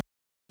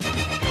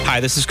Hi,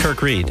 this is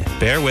Kirk Reed.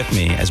 Bear with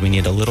me as we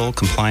need a little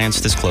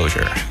compliance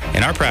disclosure.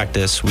 In our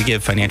practice, we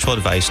give financial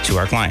advice to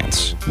our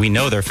clients. We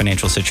know their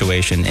financial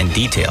situation in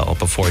detail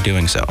before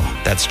doing so.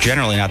 That's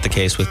generally not the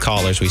case with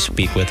callers we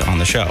speak with on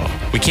the show.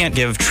 We can't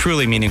give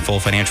truly meaningful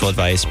financial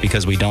advice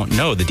because we don't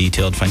know the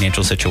detailed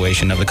financial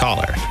situation of the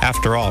caller.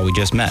 After all, we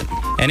just met.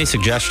 Any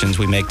suggestions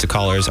we make to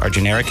callers are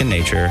generic in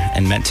nature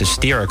and meant to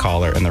steer a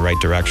caller in the right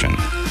direction.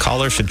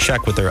 Callers should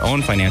check with their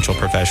own financial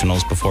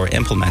professionals before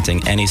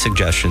implementing any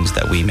suggestions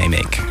that we may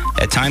make.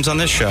 At times on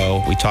this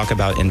show, we talk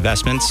about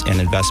investments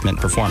and investment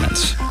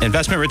performance.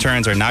 Investment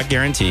returns are not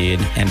guaranteed,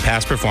 and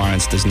past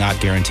performance does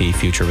not guarantee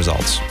future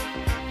results.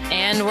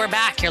 And we're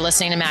back. You're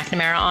listening to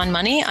McNamara on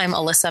Money. I'm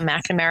Alyssa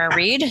McNamara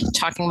Reed,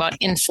 talking about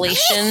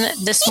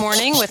inflation this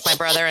morning with my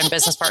brother and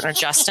business partner,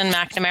 Justin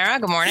McNamara.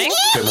 Good morning.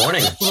 Good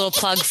morning. A little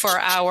plug for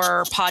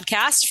our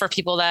podcast for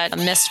people that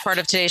missed part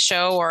of today's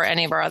show or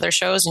any of our other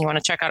shows and you want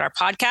to check out our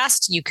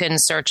podcast. You can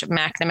search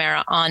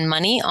McNamara on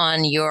Money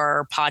on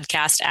your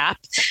podcast app.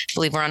 I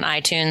believe we're on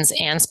iTunes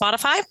and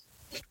Spotify.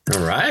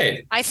 All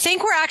right. I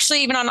think we're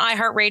actually even on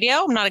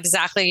iHeartRadio. I'm not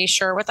exactly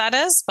sure what that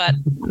is, but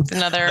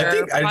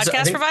another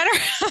podcast provider.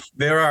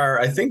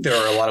 I think there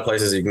are a lot of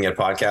places you can get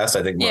podcasts.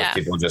 I think most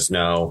people just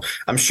know.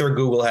 I'm sure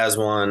Google has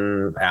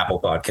one, Apple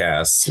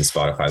Podcasts, and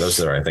Spotify. Those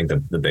are, I think,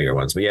 the bigger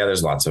ones. But yeah,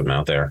 there's lots of them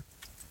out there.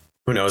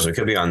 Who knows? We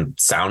could be on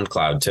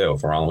SoundCloud too,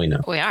 for all we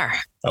know. We are.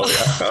 Oh,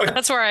 yeah. Okay.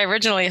 That's where I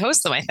originally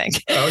host them, I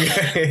think.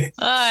 Okay.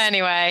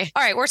 Anyway.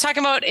 All right. We're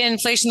talking about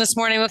inflation this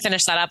morning. We'll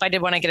finish that up. I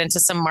did want to get into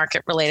some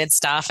market related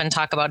stuff and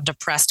talk about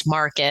depressed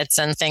markets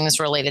and things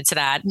related to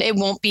that. It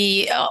won't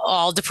be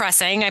all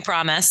depressing, I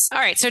promise. All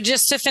right. So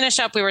just to finish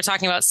up, we were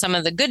talking about some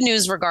of the good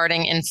news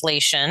regarding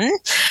inflation.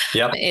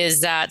 Yep. Is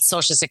that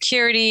Social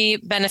Security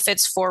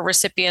benefits for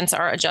recipients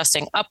are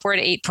adjusting upward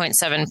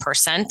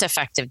 8.7%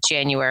 effective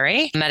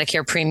January.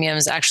 Medicare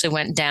premiums actually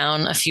went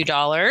down a few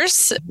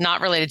dollars, not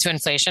related to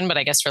inflation, but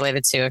I guess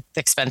related to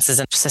expenses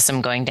and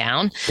system going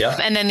down. Yeah.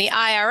 And then the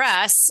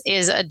IRS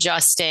is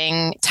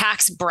adjusting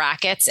tax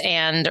brackets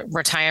and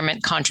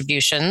retirement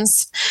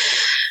contributions.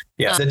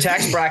 Yes, the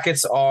tax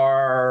brackets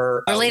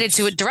are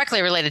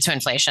directly related to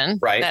inflation.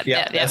 Right.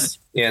 Yes.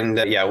 And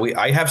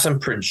I have some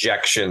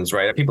projections,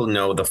 right? People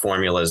know the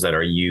formulas that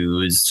are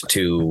used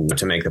to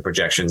make the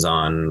projections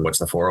on what's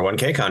the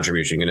 401k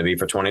contribution going to be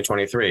for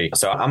 2023.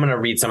 So I'm going to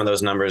read some of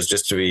those numbers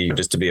just to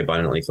be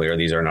abundantly clear.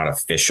 These are not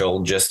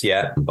official just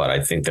yet, but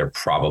I think they're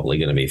probably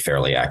going to be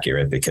fairly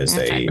accurate because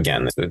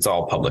it's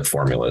all public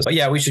formulas. But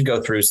yeah, we should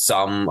go through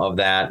some of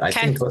that. I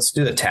think let's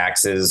do the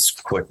taxes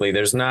quickly.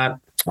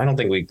 I don't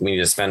think we need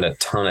to spend a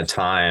ton of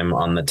time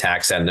on the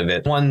tax end of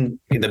it.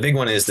 The big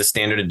one is the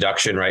standard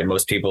deduction, right?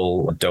 Most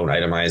people don't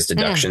itemize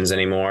deductions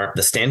anymore.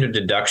 The standard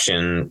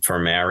deduction for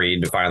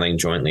married filing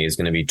jointly is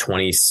going to be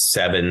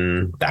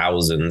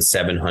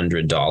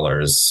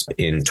 $27,700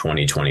 in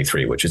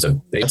 2023, which is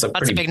it's a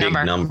pretty big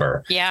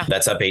number. Yeah.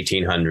 That's up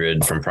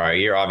 $1,800 from prior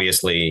year.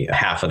 Obviously,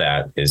 half of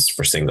that is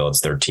for single. It's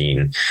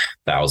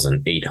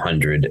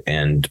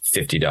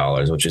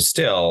 $13,850, which is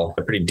still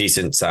a pretty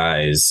decent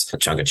size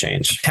chunk of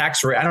change.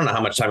 Tax rate. I don't know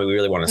how much time we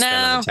really want to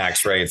spend on the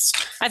tax rates.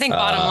 I think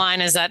bottom line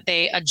is that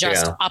they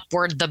adjust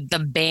upward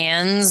the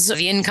bands,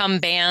 the income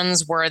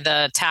bands where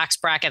the tax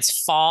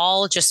brackets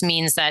fall. Just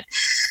means that,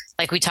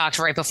 like we talked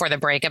right before the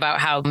break about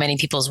how many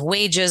people's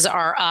wages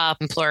are up.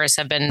 Employers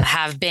have been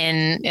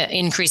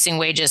increasing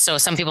wages. So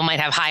some people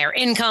might have higher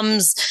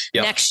incomes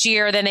next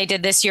year than they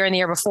did this year and the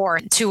year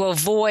before, to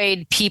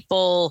avoid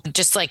people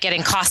just like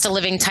getting cost of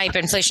living type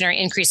inflationary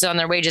increases on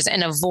their wages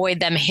and avoid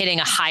them hitting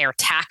a higher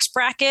tax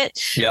bracket.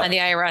 And the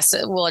IRS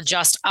will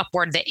adjust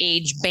upward the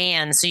age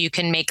band so you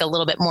can make a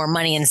little bit more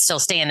money and still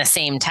stay in the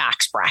same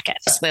tax bracket.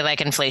 So they like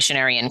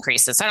inflationary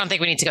increases. So I don't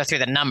think we need to go through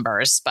the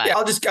numbers, but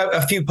I'll just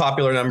a few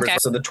popular numbers. Okay.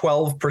 So the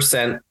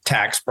 12%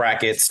 tax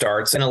bracket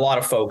starts, and a lot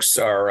of folks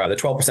are the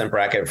 12%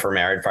 bracket for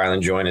married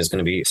filing joint is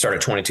going to start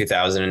at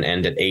 $22,000 and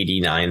end at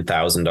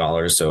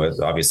 $89,000. So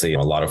obviously, a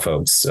lot of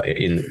folks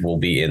will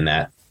be in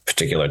that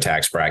particular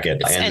tax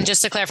bracket. And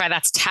just to clarify,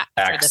 that's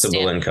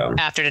taxable income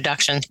after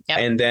deduction. Yep.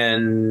 And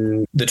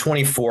then the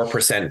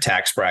 24%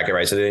 tax bracket,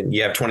 right? So then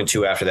you have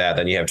 22 after that,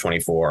 then you have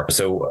 24.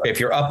 So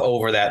if you're up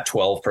over that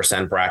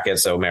 12% bracket,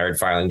 so married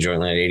filing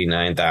jointly at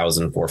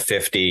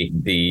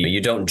 $89,450, you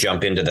don't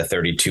jump into the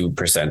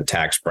 32%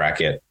 tax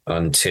bracket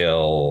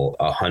until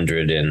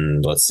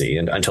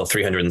until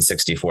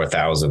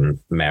 364,000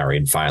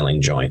 married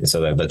filing joint.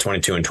 So the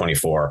 22 and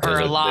 24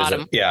 a lot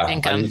of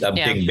income. A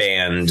big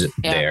band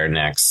there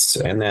next.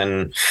 And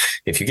then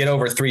if you get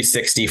over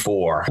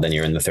 364, then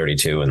you're in the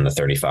 32, and the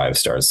 35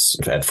 starts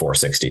at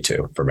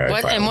 462 for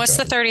married filing. And what's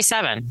the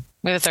 37?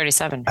 We have a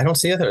 37. I don't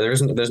see it there.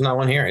 There's not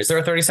one here. Is there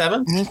a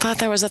 37? I thought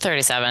there was a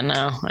 37.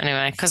 No.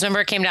 Anyway, because remember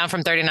it came down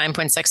from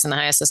 39.6 and the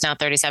highest is now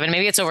 37.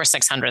 Maybe it's over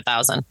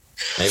 600,000.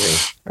 Maybe.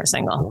 For a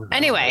single.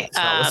 Anyway. It's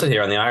not listed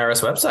here on the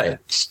IRS website.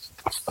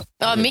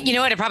 You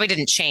know what? It probably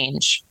didn't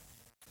change.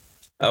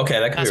 Okay,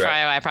 that could That's be right.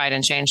 probably why I probably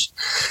didn't change.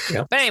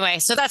 Yep. But anyway,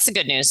 so that's the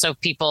good news. So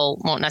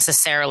people won't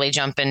necessarily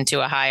jump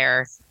into a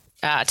higher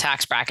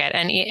tax bracket.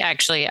 And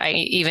actually,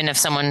 even if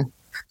someone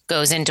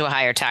goes into a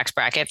higher tax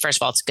bracket. First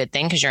of all, it's a good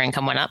thing because your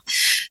income went up.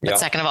 But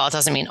second of all, it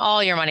doesn't mean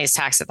all your money is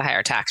taxed at the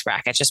higher tax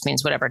bracket. It just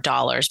means whatever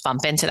dollars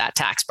bump into that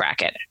tax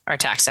bracket are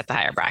taxed at the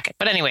higher bracket.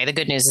 But anyway, the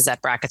good news is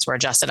that brackets were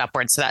adjusted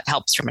upwards. So that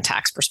helps from a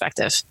tax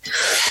perspective.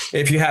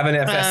 If you have an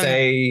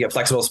FSA, a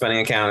flexible spending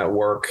account at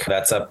work,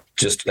 that's up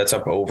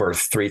over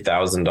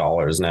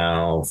 $3,000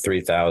 now,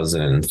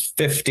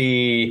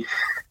 $3,050.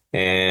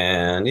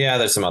 And yeah,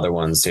 there's some other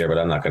ones here, but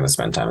I'm not going to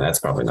spend time. That's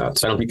probably not.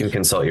 So I don't think you can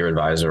consult your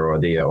advisor or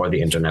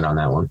the internet on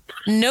that one.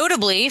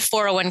 Notably,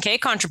 401k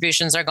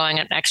contributions are going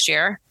up next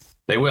year.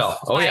 They will.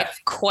 Oh, yeah.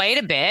 Quite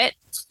a bit.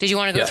 Did you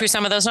want to go through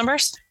some of those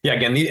numbers? Yeah,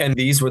 again,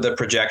 these were the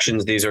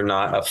projections. These are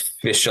not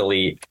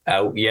officially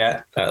out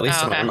yet, at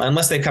least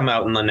unless they come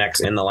out in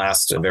the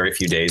last very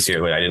few days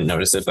here. I didn't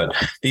notice it, but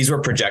these were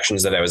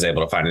projections that I was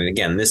able to find. And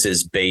again, this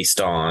is based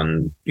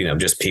on,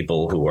 just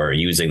people who are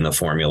using the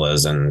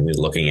formulas and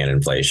looking at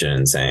inflation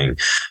and saying,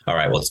 all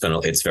right, well,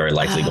 it's very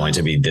likely going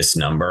to be this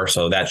number.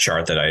 So that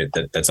chart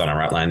that's on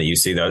our outline that you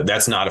see, though,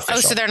 that's not official.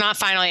 Oh, so they're not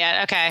final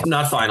yet. Okay.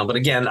 Not final. But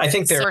again, I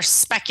think we're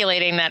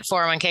speculating that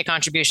 401k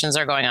contributions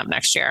are going up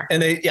next year.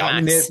 And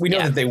we know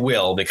that they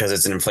will because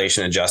it's an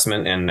inflation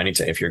adjustment. And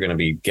if you're going to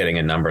be getting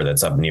a number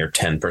that's up near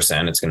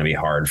 10%, it's going to be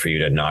hard for you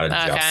to not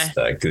adjust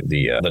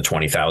the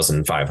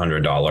 $20,500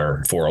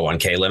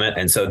 401k limit.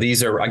 And so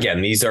these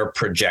are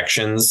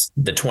projections.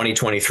 The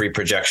 2023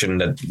 projection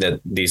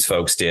that these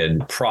folks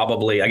did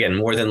probably, again,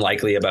 more than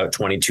likely about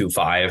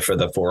 22.5 for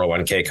the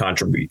 401k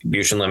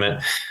contribution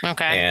limit.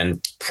 Okay.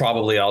 And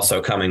probably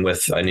also coming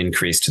with an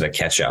increase to the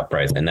catch up,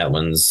 right? And that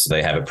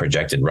they have it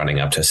projected running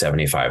up to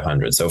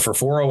 7,500. So for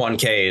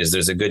 401ks,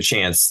 there's a good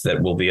chance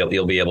that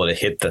you'll be able to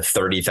hit the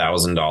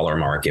 $30,000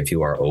 mark if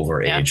you are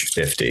over age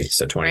 50.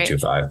 So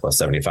 22.5 plus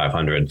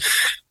 7,500,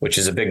 which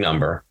is a big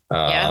number.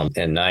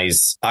 And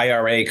nice.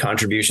 IRA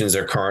contributions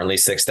are currently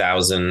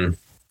 6,000.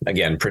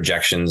 Again,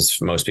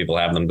 projections, most people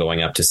have them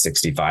going up to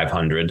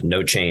 6,500.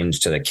 No change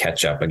to the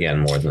catch up, again,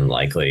 more than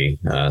likely.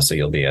 So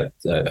you'll be at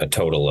a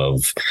total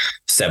of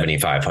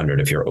 7,500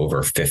 if you're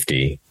over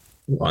 50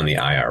 on the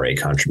IRA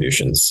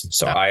contributions.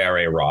 So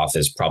IRA Roth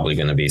is probably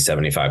going to be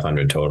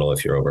 7,500 total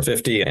if you're over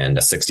 50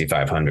 and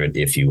 6,500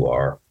 if you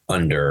are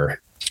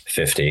under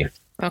 50.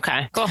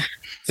 Okay, cool.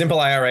 Simple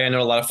IRA. I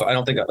know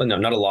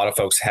not a lot of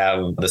folks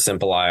have the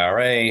simple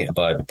IRA,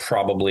 but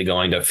probably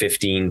going to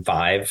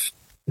 15.5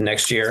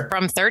 next year.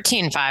 From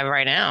 13.5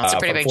 right now. It's a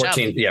pretty big jump.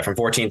 Yeah, from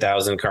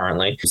 14,000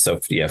 currently. So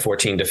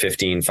 14 to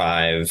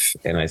 15.5.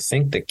 And I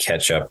think the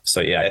catch up.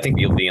 So I think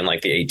you'll be in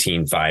like the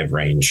 18.5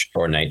 range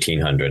or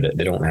 1,900.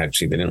 They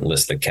didn't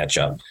list the catch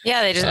up.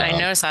 Yeah, they just, I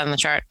noticed that on the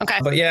chart. Okay.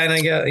 But and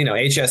I get,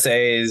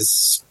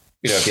 HSAs,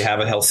 if you have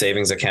a health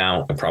savings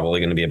account, probably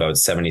going to be about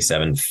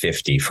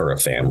 $77.50 for a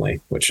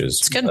family, which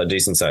is a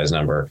decent sized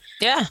number.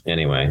 Yeah.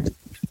 Anyway.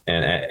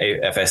 And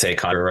your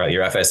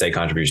FSA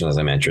contribution, as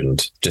I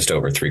mentioned, just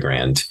over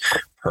 $3,000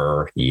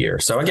 per year.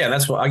 So again,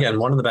 that's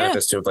one of the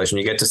benefits to inflation.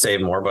 You get to save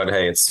more, but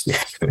hey, it's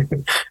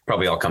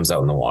probably all comes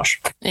out in the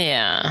wash.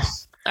 Yeah.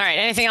 All right.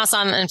 Anything else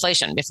on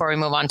inflation before we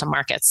move on to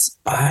markets?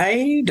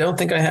 I don't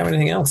think I have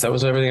anything else. That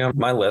was everything on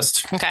my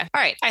list. Okay.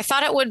 All right. I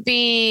thought it would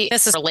be,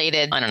 this is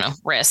related,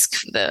 risk.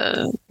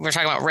 We're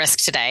talking about risk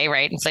today,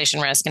 right?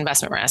 Inflation risk,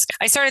 investment risk.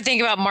 I started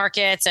thinking about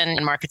markets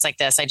and markets like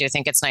this. I do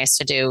think it's nice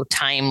to do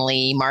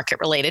timely market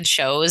related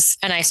shows.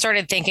 And I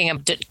started thinking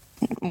of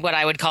what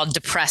I would call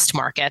depressed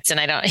markets.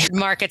 And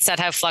markets that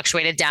have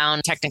fluctuated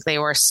down. Technically,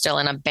 we're still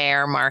in a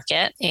bear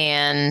market,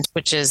 and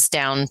which is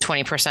down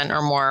 20%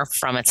 or more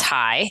from its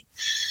high.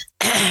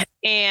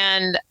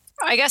 And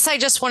I guess I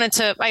just wanted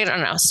to, I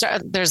don't know,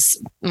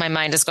 my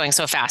mind is going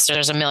so fast.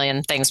 There's a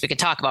million things we could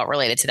talk about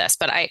related to this,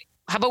 but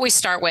how about we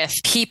start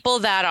with people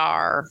that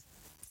are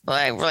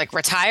like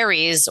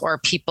retirees or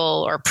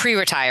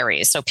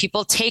pre-retirees. So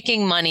people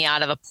taking money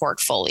out of a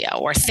portfolio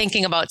or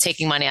thinking about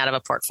taking money out of a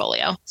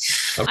portfolio.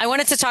 Okay. I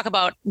wanted to talk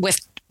about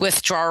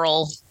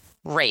withdrawal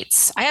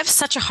rates. I have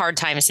such a hard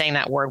time saying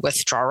that word,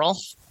 withdrawal.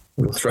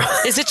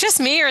 Is it just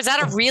me, or is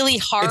that a really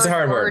hard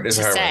word to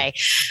say?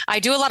 I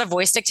do a lot of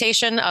voice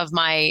dictation of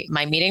my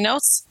meeting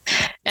notes,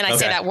 and I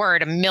say that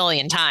word a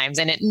million times,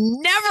 and it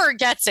never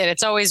gets it.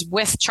 It's always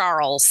with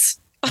Charles.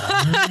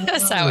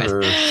 That's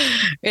how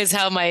is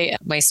how my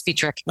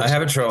speech recognition.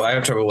 I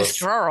have trouble with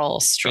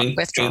withdrawal.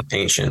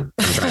 Ancient.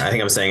 I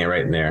think I'm saying it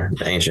right in there.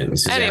 Ancient.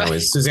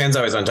 Suzanne's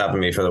always on top of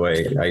me for the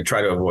way I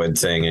try to avoid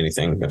saying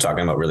anything. We're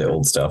talking about really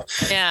old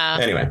stuff. Yeah.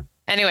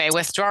 Anyway,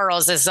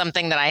 withdrawals is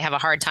something that I have a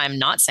hard time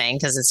not saying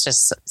because it's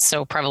just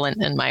so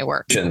prevalent in my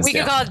work. We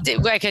could call it.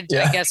 I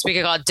guess we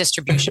could call it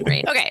distribution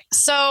rate. Okay,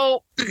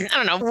 so I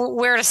don't know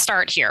where to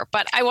start here,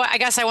 but I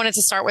guess I wanted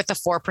to start with the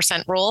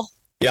 4% rule.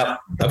 Yep.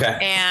 Okay.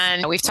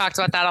 And we've talked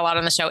about that a lot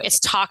on the show. It's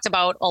talked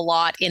about a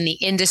lot in the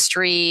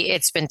industry.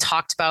 It's been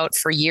talked about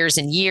for years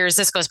and years.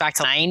 This goes back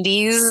to the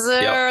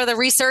 90s, the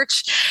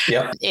research.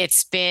 Yep.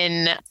 It's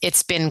been,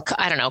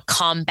 I don't know,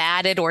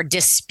 combated or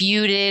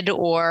disputed,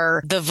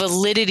 or the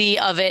validity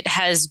of it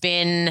has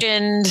been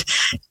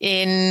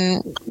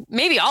in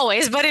maybe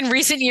always, but in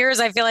recent years,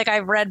 I feel like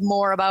I've read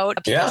more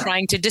about people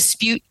trying to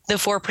dispute the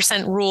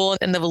 4% rule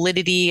and the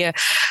validity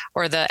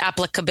or the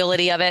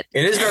applicability of it.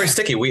 It is very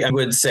sticky. I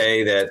would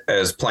say that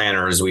as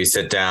planners, we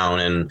sit down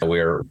and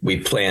we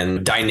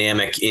plan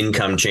dynamic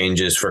income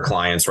changes for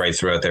clients right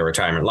throughout their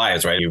retirement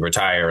lives, right? You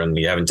retire and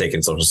you haven't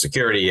taken Social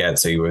Security yet.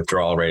 So your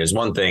withdrawal rate is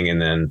one thing.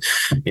 And then,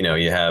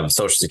 you have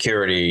Social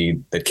Security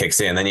that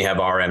kicks in. Then you have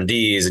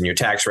RMDs and your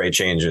tax rate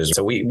changes.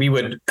 So we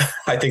would,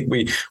 I think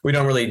we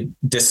don't really,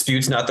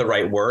 dispute's not the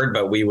right word,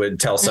 but we would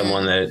tell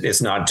someone that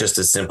it's not just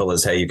as simple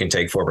as, hey, you can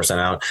take 4%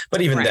 out.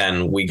 But even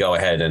then we go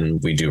ahead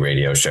and we do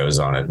radio shows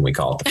on it and we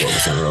call it the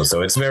 4% rule.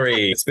 So it's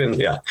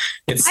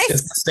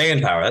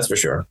staying power. That's for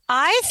sure.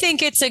 I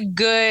think it's a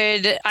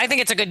good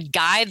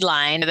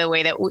guideline. The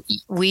way that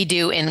we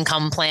do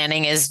income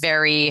planning is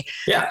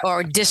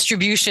or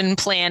distribution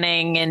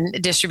planning and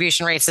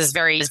distribution rates is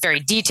very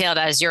detailed,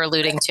 as you're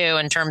alluding to,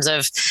 in terms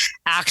of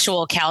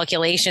actual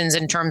calculations,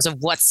 in terms of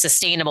what's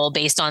sustainable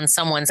based on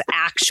someone's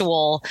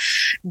actual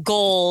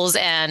goals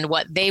and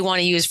what they want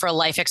to use for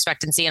life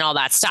expectancy and all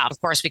that stuff. Of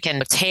course, we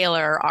can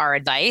tailor our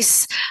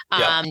advice,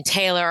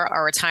 tailor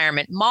our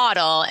retirement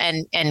model,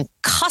 and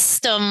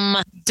custom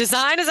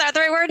design, is that the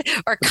right word?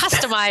 Or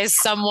customize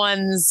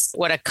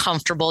what a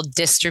comfortable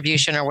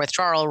distribution or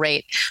withdrawal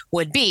rate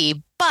would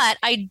be. But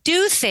I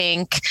do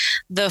think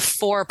the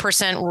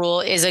 4% rule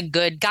is a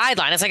good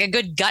guideline. It's like a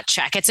good gut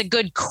check. It's a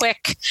good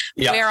quick,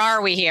 where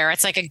are we here?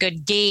 It's like a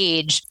good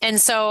gauge.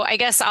 And so I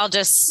guess I'll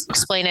just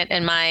explain it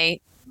in my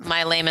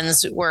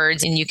layman's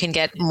words, and you can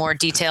get more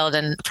detailed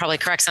and probably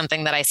correct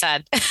something that I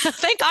said.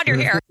 Thank God you're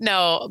here.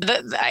 No.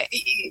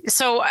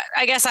 So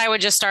I guess I would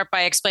just start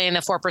by explaining the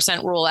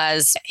 4% rule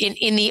as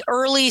in the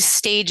early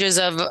stages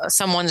of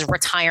someone's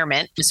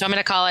retirement. So I'm going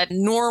to call it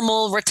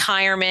normal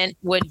retirement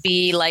would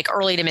be like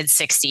early to mid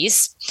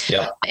 60s.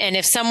 Yeah. And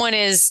if someone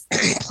is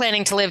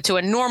planning to live to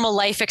a normal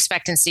life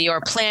expectancy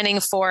or planning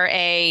for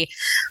a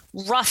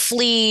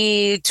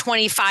roughly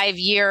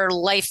 25-year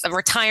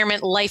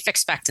retirement life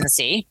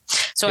expectancy.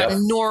 So a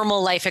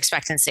normal life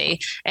expectancy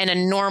and a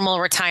normal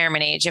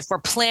retirement age. If we're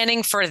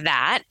planning for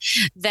that,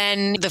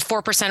 then the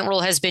 4% rule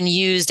has been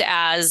used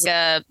as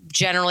a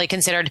generally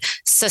considered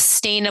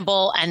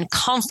sustainable and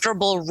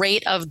comfortable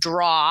rate of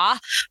draw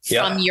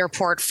from your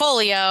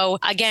portfolio.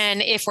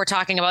 Again, if we're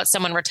talking about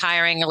someone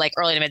retiring like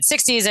early to mid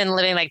 60s and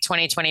living like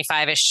 20,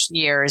 25-ish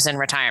years in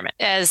retirement.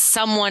 As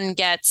someone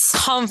gets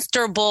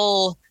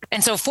comfortable.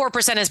 And so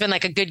 4% has been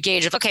like a good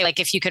gauge of, okay, like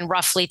if you can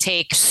roughly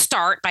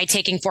start by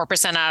taking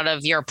 4% out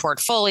of your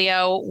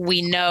portfolio,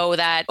 we know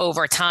that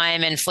over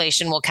time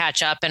inflation will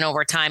catch up, and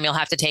over time you'll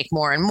have to take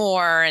more and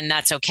more. And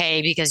that's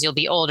okay because you'll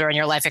be older and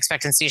your life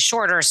expectancy is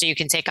shorter. So you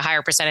can take a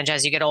higher percentage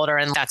as you get older,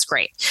 and that's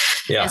great.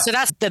 Yeah. And so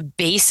that's the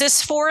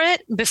basis for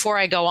it. Before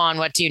I go on,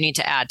 what do you need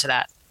to add to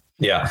that?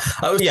 Yeah.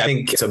 I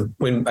think so.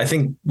 When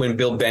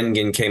Bill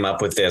Bengen came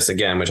up with this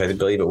again, which I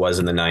believe it was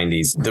in the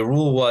 90s, the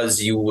rule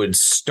was you would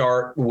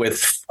start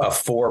with a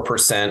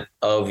 4%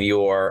 of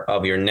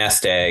your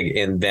nest egg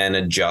and then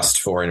adjust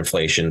for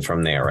inflation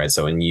from there. Right.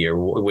 So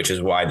which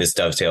is why this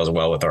dovetails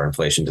well with our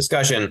inflation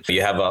discussion.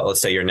 You have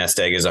let's say your nest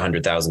egg is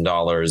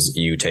 $100,000.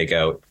 You take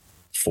out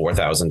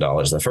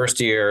 $4,000 the first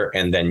year,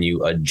 and then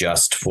you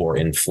adjust for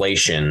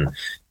inflation.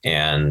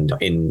 And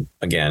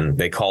again,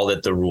 they called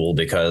it the rule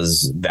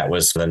because that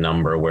was the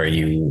number where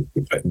you,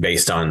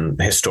 based on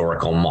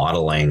historical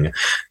modeling,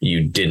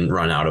 you didn't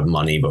run out of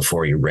money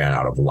before you ran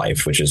out of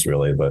life, which is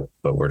really what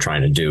we're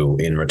trying to do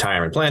in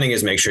retirement planning,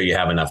 is make sure you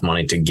have enough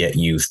money to get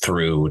you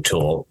through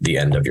till the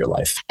end of your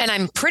life. And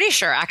I'm pretty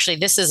sure actually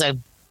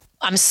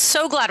I'm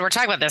so glad we're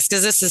talking about this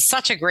because this is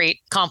such a great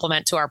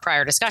complement to our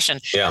prior discussion.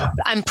 Yeah.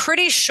 I'm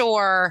pretty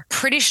sure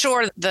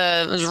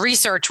the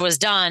research was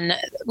done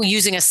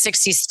using a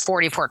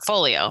 60-40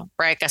 portfolio,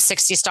 right? A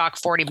 60 stock,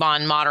 40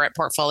 bond moderate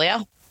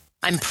portfolio.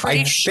 I'm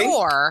pretty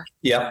sure.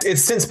 Yeah.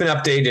 It's since been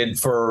updated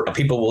for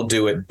people will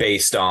do it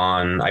based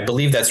on, I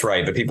believe that's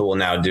right, but people will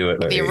now do it.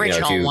 The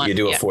original one. You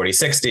do a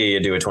 40-60, you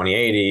do a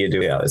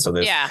 20-80, so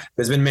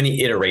there's been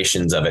many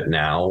iterations of it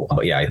now.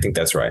 But yeah, I think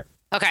that's right.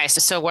 Okay,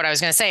 so what I was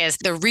going to say is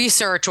the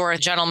research, or a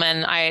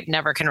gentleman, I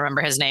never can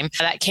remember his name,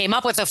 that came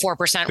up with a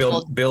 4%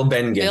 rule. Bill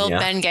Bengen.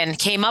 Bengen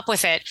came up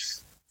with it,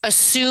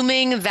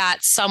 assuming that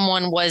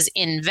someone was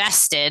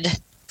invested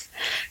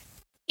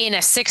in a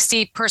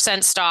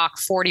 60% stock,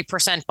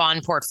 40%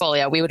 bond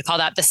portfolio. We would call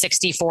that the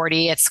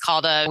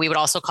 60-40. We would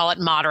also call it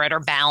moderate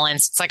or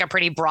balanced. It's like a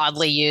pretty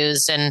broadly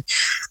used and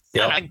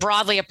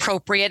broadly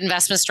appropriate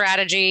investment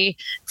strategy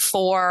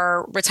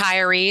for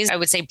retirees. I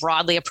would say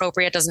broadly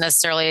appropriate doesn't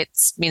necessarily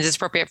means it's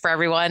appropriate for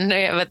everyone,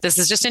 but this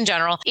is just in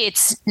general.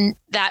 It's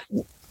that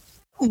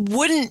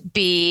wouldn't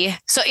be.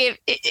 So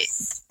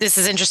this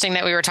is interesting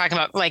that we were talking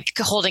about like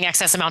holding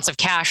excess amounts of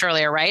cash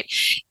earlier, right?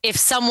 If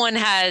someone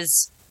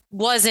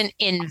wasn't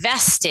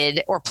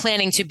invested or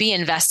planning to be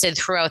invested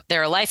throughout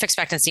their life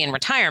expectancy in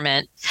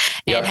retirement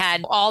and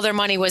had all their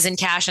money was in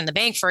cash in the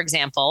bank, for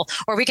example,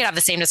 or we could have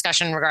the same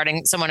discussion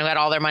regarding someone who had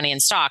all their money in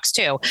stocks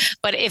too.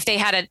 But if they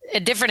had a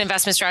different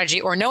investment strategy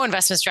or no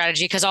investment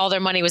strategy because all their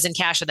money was in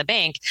cash in the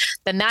bank,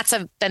 then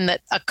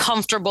a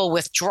comfortable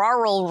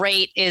withdrawal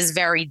rate is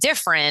very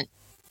different.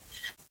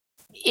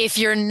 If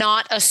you're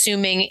not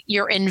assuming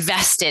you're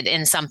invested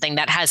in something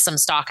that has some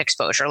stock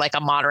exposure, like a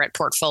moderate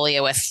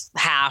portfolio with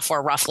half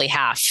or roughly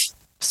half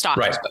stock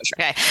exposure.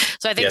 Okay.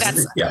 So I think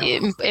that's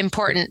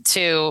important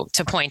to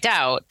point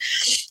out.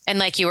 And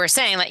like you were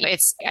saying, like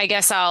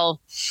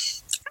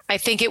I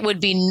think it would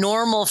be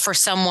normal for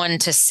someone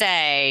to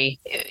say,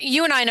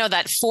 you and I know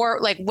that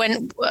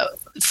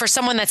for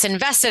someone that's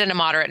invested in a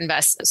moderate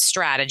invest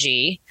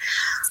strategy,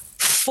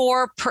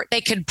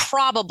 they could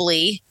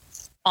probably,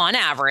 on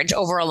average,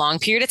 over a long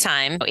period of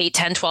time, 8,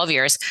 10, 12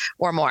 years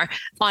or more,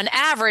 on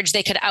average,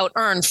 they could out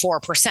earn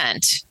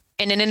 4%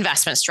 in an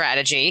investment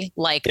strategy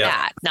like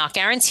that. Not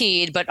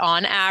guaranteed, but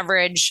on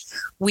average,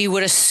 we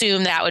would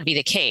assume that would be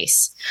the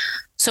case.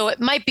 So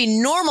it might be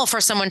normal for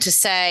someone to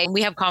say,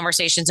 we have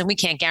conversations and we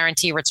can't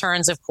guarantee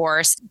returns, of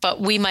course, but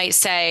we might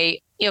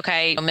say,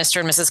 okay, Mr.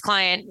 and Mrs.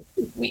 Client,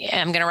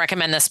 I'm going to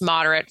recommend this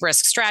moderate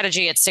risk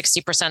strategy. It's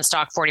 60%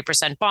 stock,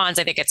 40% bonds.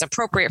 I think it's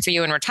appropriate for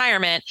you in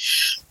retirement.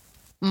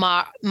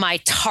 My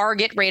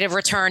target rate of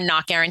return,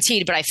 not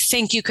guaranteed, but I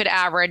think you could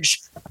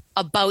average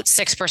about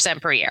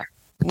 6% per year.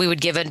 We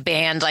would give a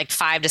band like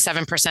 5 to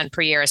 7%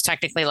 per year is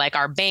technically like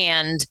our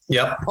band.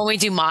 Yep. When we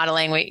do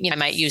modeling, I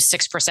might use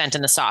 6%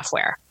 in the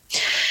software.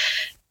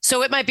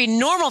 So it might be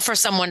normal for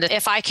someone to,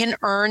 if I can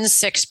earn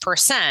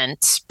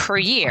 6% per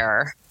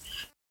year,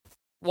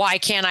 why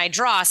can't I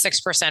draw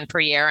 6% per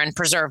year and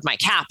preserve my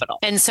capital?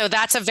 And so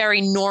that's a very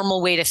normal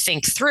way to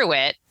think through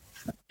it.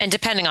 And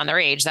depending on their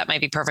age, that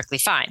might be perfectly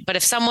fine. But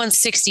if someone's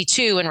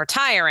 62 and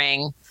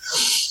retiring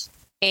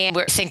and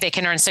we think they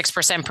can earn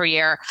 6% per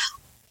year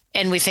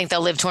and we think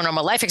they'll live to a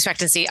normal life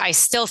expectancy, I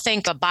still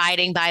think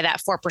abiding by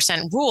that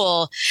 4%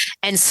 rule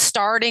and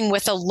starting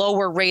with a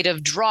lower rate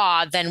of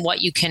draw than what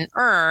you can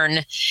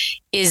earn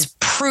is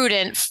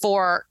prudent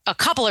for a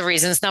couple of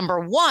reasons. Number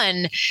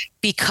one,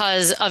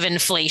 because of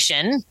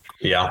inflation.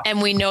 Yeah.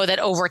 And we know that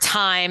over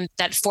time,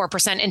 that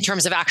 4% in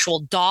terms of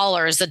actual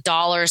dollars, the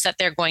dollars that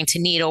they're going to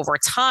need over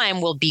time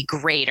will be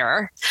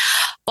greater,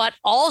 but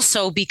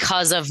also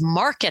because of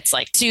markets.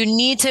 So you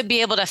need to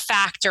be able to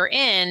factor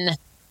in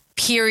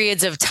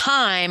periods of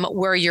time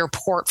where your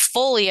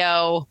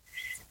portfolio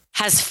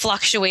has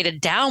fluctuated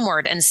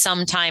downward and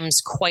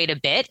sometimes quite a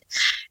bit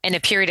in a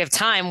period of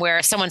time where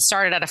if someone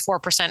started at a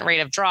 4% rate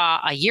of draw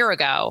a year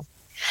ago,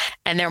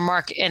 and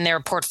their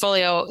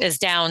portfolio is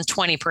down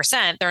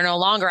 20%, they're no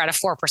longer at a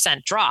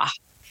 4% draw.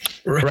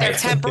 Right. They're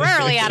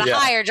temporarily at a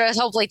higher draw,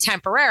 hopefully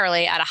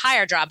temporarily at a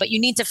higher draw, but you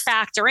need to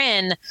factor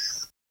in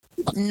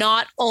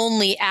not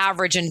only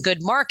average and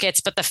good markets,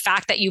 but the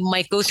fact that you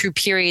might go through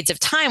periods of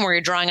time where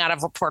you're drawing out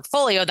of a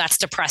portfolio that's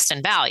depressed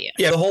in value.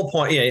 Yeah, the whole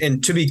point. Yeah,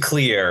 and to be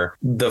clear,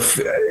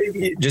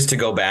 just to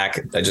go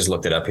back, I just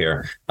looked it up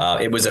here.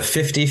 It was a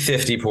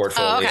 50-50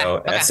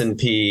 portfolio,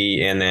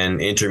 S&P, and then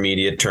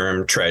intermediate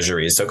term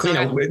treasuries. So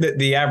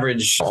the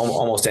average,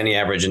 almost any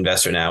average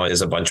investor now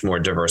is a bunch more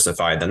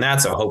diversified than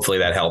that. So hopefully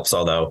that helps.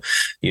 Although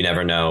you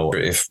never know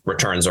if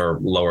returns are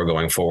lower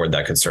going forward,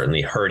 that could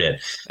certainly hurt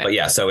it. But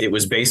yeah, so it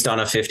was based on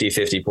a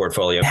 50-50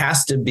 portfolio. It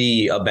has to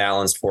be a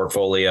balanced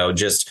portfolio.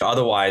 Just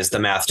otherwise, the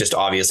math just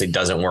obviously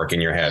doesn't work in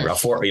your head.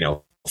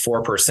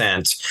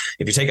 4%.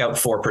 If you take out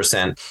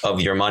 4%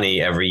 of your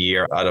money every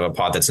year out of a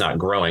pot that's not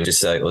growing,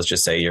 let's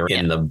just say you're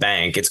in the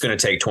bank, it's going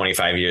to take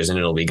 25 years and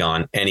it'll be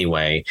gone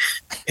anyway.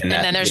 And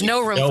then there's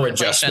no room for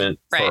adjustment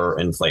for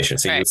inflation.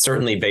 So it's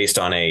certainly based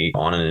on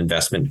an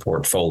investment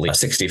portfolio.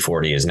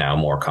 60-40 is now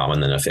more common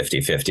than a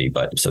 50-50,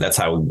 but so that's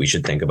how we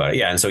should think about it.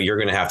 Yeah. And so you're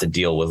going to have to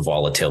deal with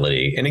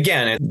volatility. And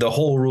again, the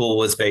whole rule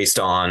was based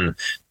on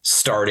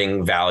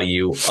starting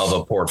value of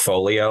a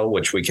portfolio,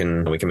 which we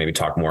can maybe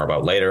talk more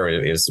about later.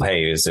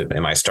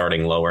 Am I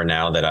starting lower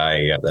now that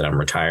I'm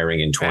retiring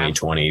in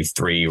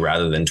 2023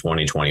 rather than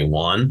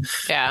 2021?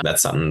 Yeah,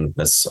 that's something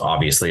that's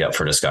obviously up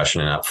for discussion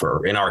and up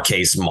for, in our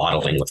case,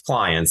 modeling with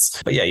clients.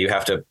 But yeah, you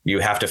have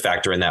to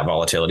factor in that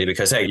volatility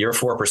because you're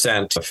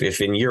 4%. If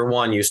in year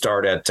one you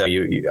start at out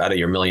of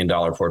your $1 million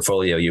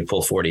portfolio, you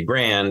pull 40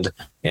 grand.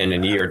 And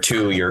in year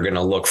two, you're going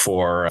to look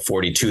for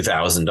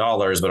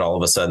 $42,000, but all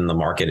of a sudden the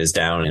market is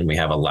down and we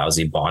have a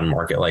lousy bond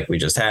market like we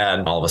just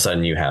had. All of a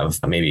sudden you have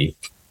maybe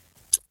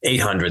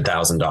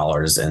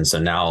 $800,000. And so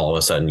now all of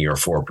a sudden your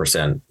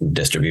 4%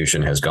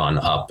 distribution has gone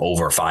up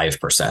over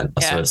 5%.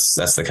 Yeah.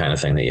 So that's the kind of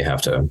thing that you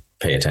have to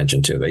pay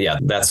attention to. But yeah,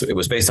 it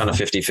was based on a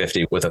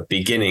 50-50 with a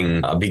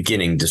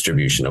beginning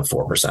distribution of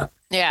 4%.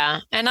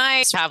 Yeah. And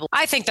I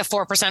think the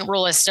 4%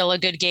 rule is still a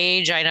good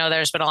gauge. I know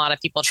there's been a lot of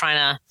people trying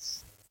to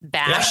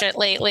bash it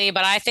lately,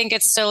 but I think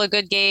it's still a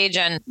good gauge.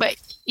 But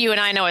you and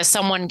I know as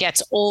someone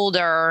gets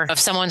older, if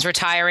someone's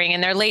retiring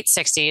in their late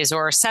 60s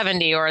or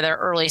 70 or their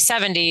early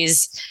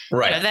 70s,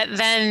 right?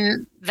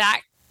 Then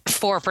that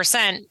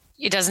 4%,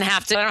 they don't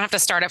have to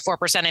start at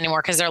 4%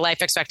 anymore because their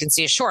life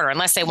expectancy is shorter,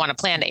 unless they want to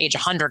plan to age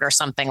 100 or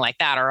something like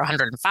that, or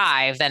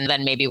 105,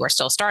 then maybe we're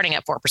still starting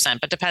at 4%,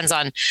 but depends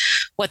on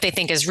what they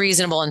think is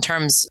reasonable in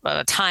terms of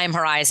a time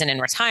horizon in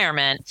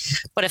retirement.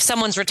 But if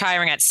someone's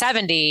retiring at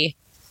 70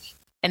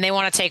 and they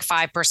want to take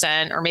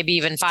 5% or maybe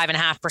even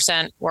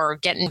 5.5% or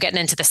getting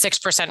into the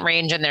 6%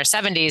 range in their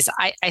 70s,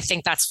 I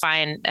think that's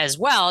fine as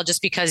well,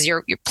 just because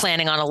you're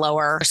planning on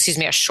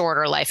a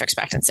shorter life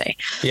expectancy.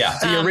 Yeah.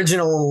 The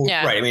original,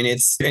 right. I mean,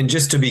 and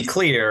just to be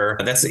clear,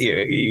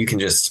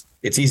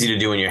 it's easy to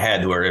do in your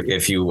head where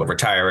if you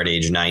retire at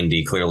age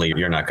 90, clearly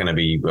you're not going to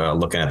be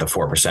looking at the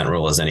 4%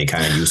 rule as any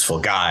kind of useful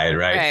guide,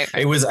 right?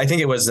 I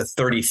think it was a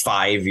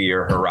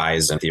 35-year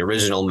horizon. The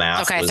original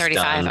math was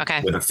 35,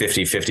 done with a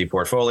 50-50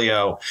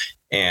 portfolio.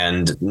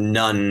 And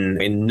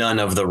none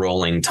of the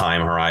rolling time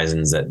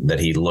horizons that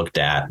he looked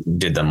at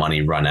did the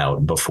money run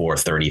out before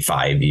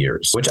 35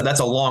 years, which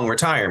that's a long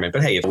retirement.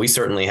 But hey, we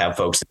certainly have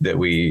folks that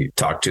we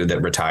talk to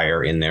that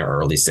retire in their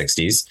early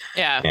 60s.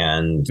 Yeah.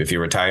 And if you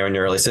retire in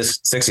your early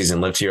 60s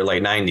and live to your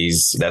late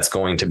 90s, that's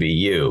going to be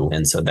you.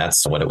 And so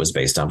that's what it was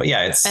based on. But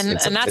yeah, it's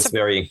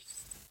very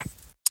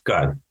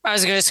good. I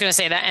was just going to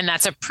say that. And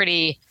that's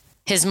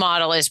his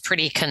model is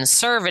pretty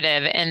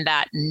conservative in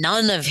that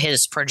none of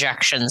his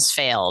projections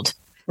failed.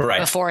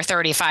 Right. Before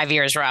 35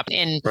 years were up.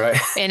 In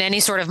any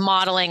sort of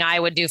modeling I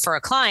would do for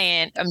a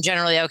client, I'm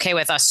generally okay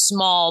with a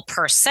small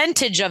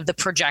percentage of the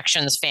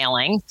projections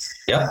failing.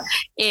 Yeah.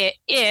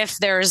 If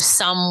there's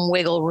some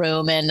wiggle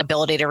room and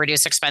ability to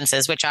reduce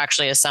expenses, which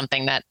actually is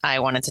something that I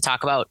wanted to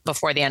talk about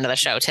before the end of the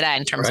show today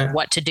in terms of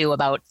what to do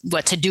about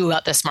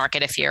this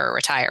market if you're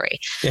a retiree.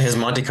 Yeah, his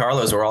Monte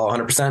Carlos were all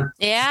 100%.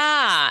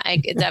 Yeah,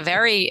 a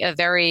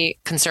very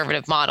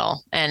conservative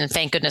model. And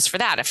thank goodness for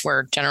that if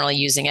we're generally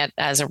using it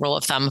as a rule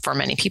of thumb for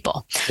many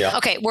people. Yeah.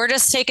 Okay, we're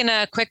just taking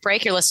a quick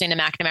break. You're listening to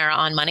McNamara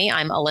on Money.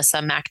 I'm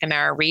Alyssa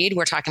McNamara Reed.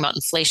 We're talking about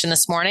inflation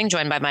this morning,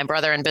 joined by my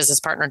brother and business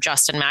partner,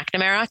 Justin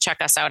McNamara. Check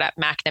us out at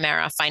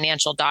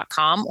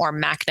McNamaraFinancial.com or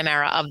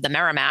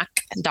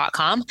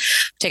McNamaraoftheMerrimack.com.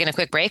 Taking a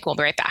quick break. We'll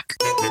be right back.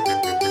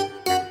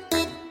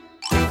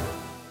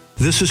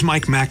 This is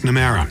Mike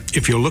McNamara.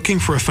 If you're looking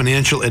for a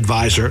financial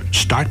advisor,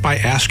 start by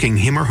asking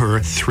him or her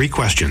 3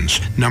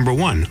 questions. Number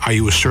 1, are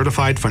you a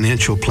certified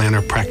financial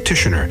planner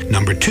practitioner?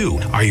 Number 2,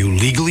 are you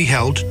legally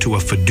held to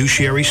a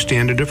fiduciary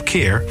standard of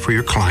care for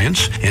your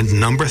clients? And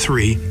number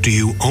 3, do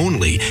you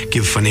only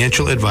give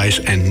financial advice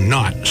and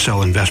not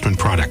sell investment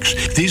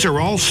products? These are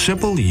all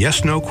simple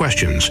yes-no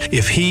questions.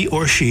 If he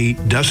or she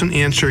doesn't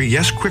answer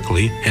yes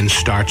quickly and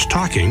starts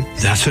talking,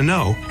 that's a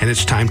no, and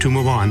it's time to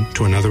move on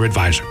to another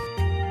advisor.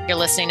 You're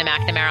listening to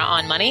McNamara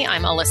on Money.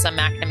 I'm Alyssa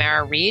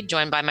McNamara Reed,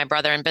 joined by my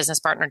brother and business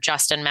partner,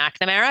 Justin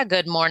McNamara.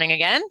 Good morning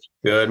again.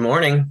 Good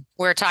morning.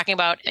 We're talking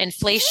about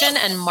inflation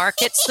and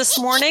markets this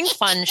morning.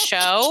 Fun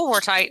show.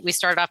 We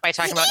started off by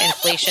talking about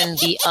inflation,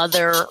 the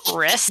other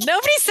risk.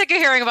 Nobody's sick of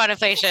hearing about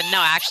inflation.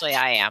 No, actually,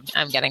 I am.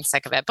 I'm getting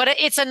sick of it. But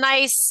it's a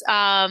nice...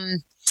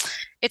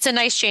 It's a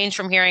nice change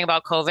from hearing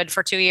about COVID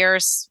for 2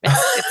 years.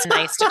 It's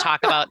nice to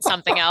talk about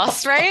something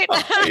else, right?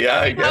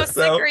 Yeah, I guess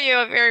so. How sick are you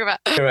of hearing about?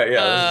 Right,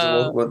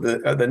 yeah.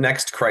 The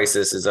next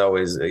crisis is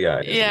always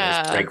a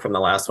break from the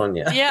last one.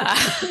 Yeah. Yeah.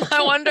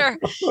 I wonder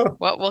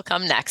what will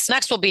come next.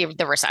 Next will be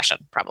the recession,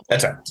 probably.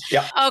 That's right.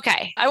 Yeah.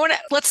 Okay.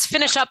 Let's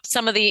finish up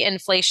some of the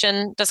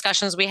inflation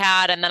discussions we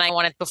had, and then I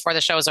wanted, before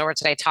the show is over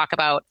today, talk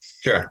about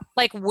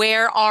like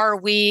where are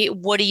we?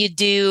 What do you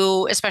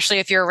do, especially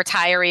if you're a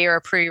retiree or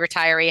a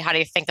pre-retiree? How do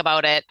you think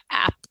about it?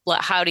 We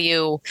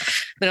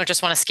don't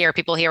just want to scare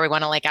people here. We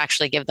want to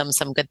actually give them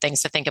some good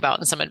things to think about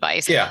and some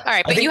advice. Yeah. All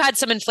right. But you had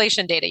some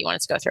inflation data you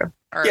wanted to go through.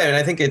 Yeah. And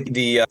I think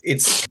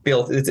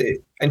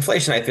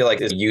inflation, I feel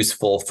like, is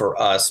useful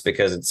for us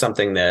because it's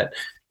something that,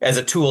 as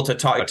a tool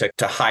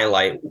to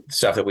highlight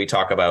stuff that we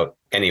talk about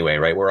anyway,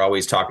 right? We're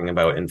always talking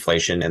about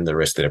inflation and the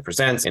risk that it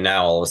presents. And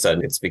now all of a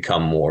sudden it's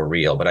become more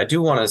real. But I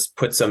do want to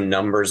put some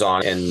numbers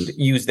on and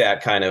use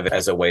that kind of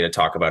as a way to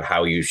talk about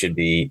how you should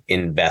be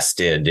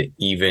invested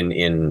even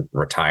in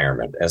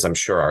retirement. As I'm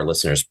sure our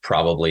listeners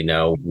probably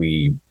know,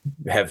 we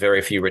have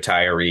very few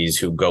retirees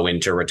who go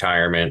into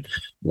retirement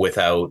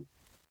without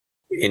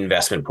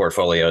investment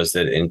portfolios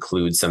that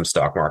include some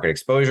stock market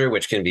exposure,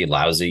 which can be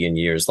lousy in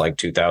years like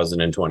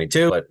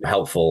 2022, but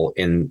helpful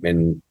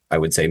in I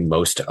would say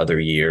most other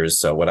years.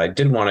 So what I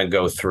did want to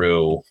go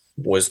through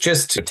was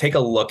just to take a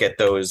look at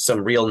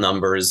some real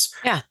numbers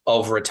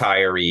of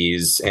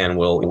retirees. And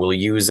we'll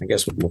use, I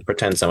guess we'll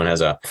pretend someone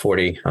has a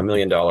 $40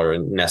 million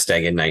nest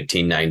egg in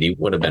 1990,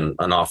 would have been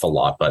an awful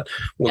lot, but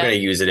we're going to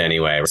use it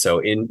anyway. So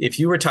if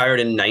you retired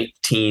in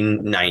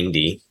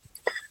 1990,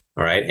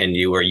 all right, and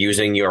you were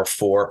using your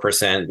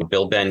 4%,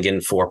 Bill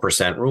Bengen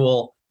 4%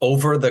 rule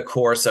over the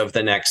course of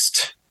the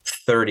next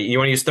 30, you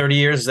want to use 30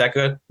 years? Is that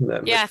good?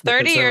 Yeah,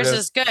 30 years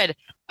is good.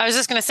 I was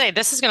just going to say,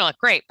 this is going to look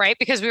great, right?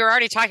 Because we were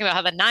already talking about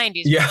how the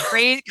 90s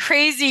were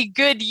crazy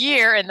good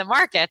year in the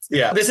markets.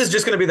 Yeah. This is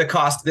just going to be the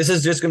cost. This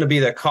is just going to be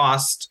the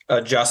cost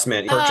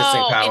adjustment,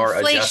 purchasing power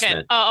inflation.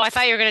 Adjustment. Oh, I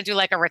thought you were going to do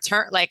like a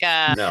return, like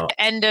a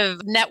end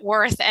of net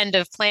worth, end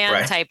of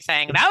plan type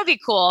thing. That would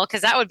be cool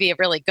because that would be a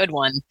really good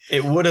one.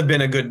 It would have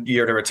been a good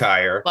year to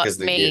retire. But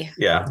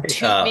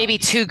maybe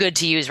too good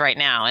to use right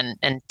now.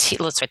 And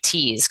let's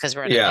tease because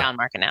we're in a down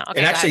market now.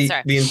 Okay, and actually,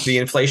 the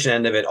inflation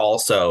end of it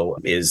also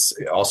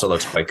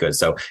looks quite good.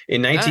 So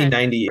in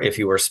 1990, if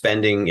you were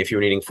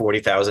needing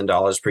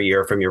 $40,000 per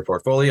year from your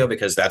portfolio,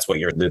 because that's what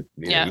you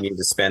need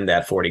to spend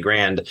that 40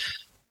 grand.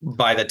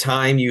 By the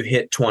time you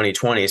hit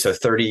 2020, so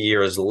 30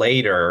 years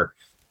later,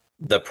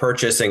 the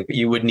purchasing,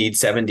 you would need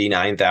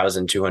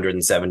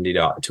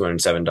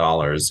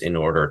 $79,207 in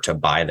order to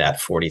buy that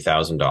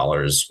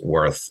 $40,000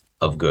 worth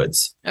of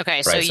goods.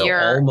 Okay, right? So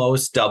you're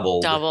almost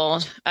doubled.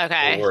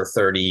 Okay, over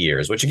 30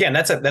 years. Which again,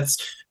 that's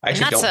I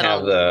actually don't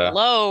have the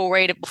low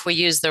rate if we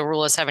use the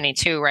rule of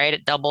 72. Right,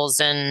 it doubles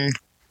in.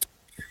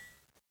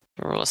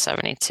 The rule of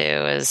 72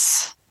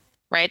 is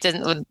right.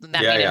 Would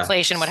that mean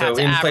inflation would have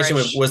to average?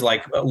 Inflation was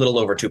like a little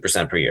over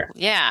 2% per year.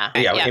 Yeah.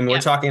 And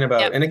we're talking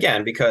about, and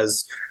again,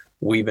 because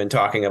we've been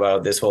talking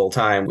about this whole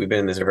time, we've been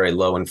in this very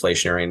low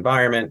inflationary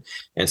environment.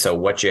 And so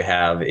what you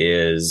have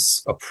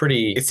is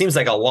it seems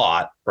like a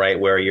lot, right?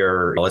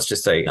 Where let's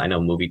just say, I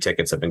know movie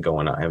tickets have been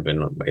going up,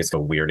 it's a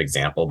weird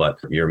example, but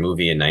your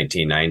movie in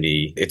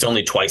 1990, it's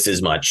only twice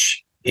as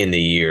much in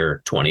the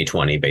year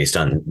 2020 based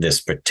on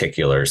this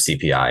particular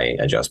CPI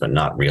adjustment,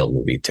 not real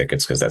movie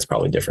tickets, because that's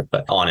probably different.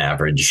 But on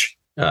average,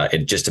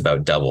 it just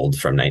about doubled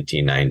from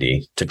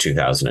 1990 to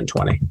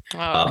 2020.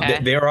 Oh, okay.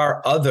 There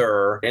are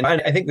other, and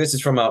I think this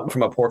is from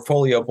a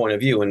portfolio point of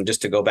view. And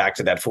just to go back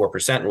to that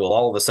 4% rule,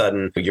 all of a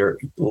sudden,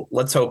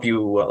 let's hope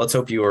you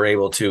are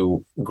able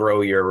to grow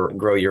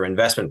your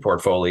investment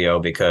portfolio,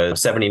 because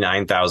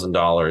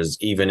 $79,000,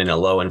 even in a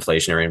low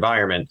inflationary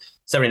environment,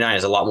 79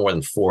 is a lot more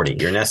than 40.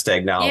 Your nest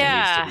egg now needs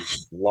to be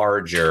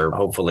larger,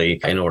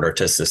 hopefully, in order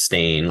to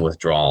sustain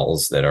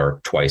withdrawals that are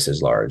twice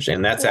as large.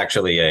 And that's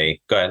actually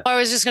go ahead. I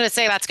was just going to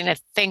say that's going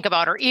to think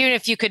about, or even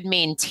if you could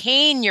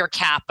maintain your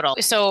capital.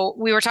 So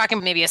we were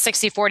talking maybe a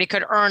 60-40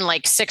 could earn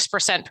like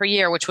 6% per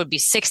year, which would be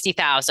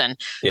 60,000.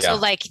 Yeah. So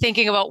like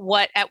thinking about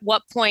at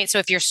what point. So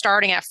if you're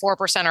starting at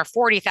 4% or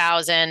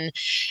 40,000,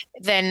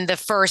 then the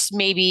first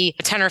maybe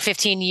 10 or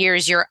 15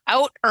 years, you're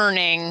out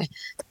earning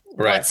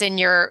what's in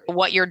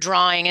what you're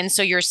drawing. And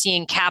so you're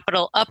seeing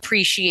capital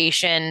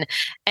appreciation.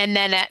 And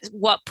then at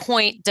what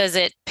point does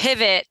it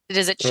pivot?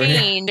 Does it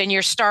change? And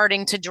you're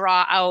starting to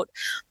draw out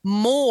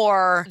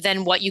more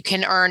than what you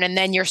can earn. And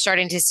then you're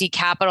starting to see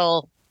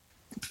capital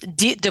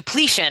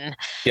depletion.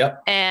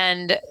 Yep.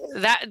 And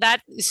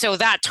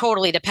that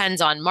totally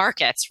depends on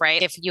markets,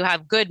 right? If you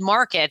have good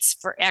markets,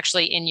 for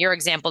actually in your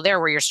example there,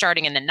 where you're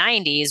starting in the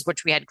 90s,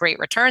 which we had great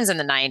returns in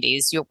the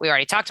 90s, we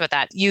already talked about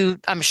that.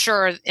 I'm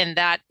sure in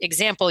that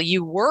example,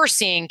 you were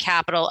seeing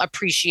capital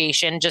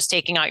appreciation just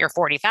taking out your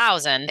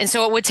 40,000. And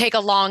so it would take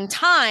a long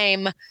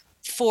time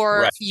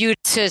for you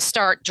to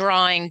start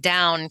drawing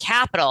down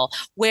capital.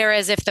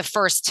 Whereas if the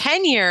first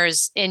 10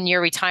 years in your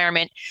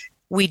retirement,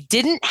 we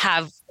didn't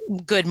have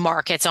good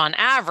markets on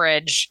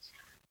average,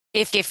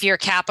 if your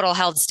capital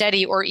held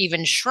steady or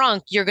even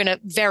shrunk, you're going to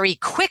very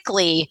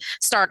quickly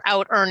start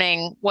out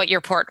earning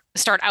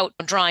start out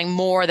drawing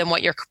more than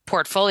what your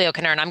portfolio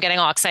can earn. I'm getting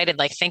all excited,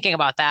 like thinking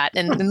about that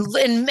and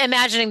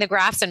imagining the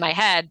graphs in my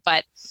head,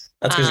 but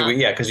that's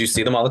because you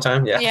see them all the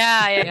time.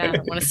 Yeah. I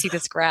want to see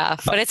this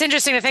graph. But it's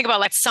interesting to think about,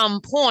 like, some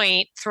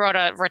point throughout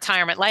a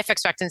retirement life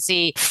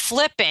expectancy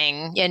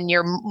flipping, and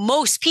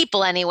most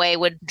people anyway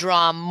would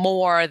draw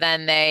more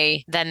than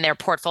their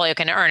portfolio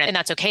can earn. And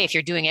that's okay if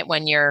you're doing it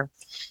when you're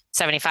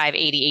 75,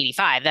 80,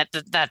 85.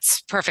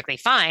 That's perfectly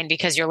fine,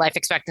 because your life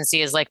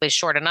expectancy is likely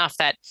short enough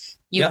that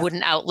you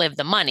wouldn't outlive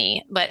the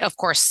money. But of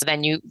course,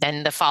 then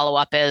the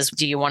follow-up is,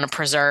 do you want to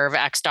preserve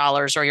X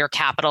dollars or your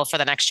capital for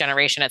the next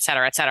generation, et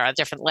cetera, a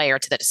different layer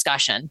to the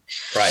discussion.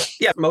 Right.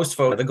 Yeah. Most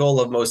folks, the goal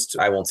of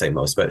I won't say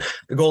most, but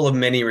the goal of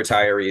many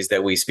retirees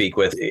that we speak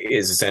with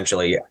is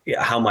essentially,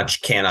 how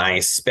much can I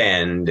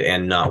spend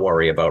and not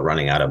worry about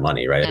running out of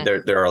money, right?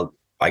 Mm-hmm. There are,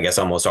 I guess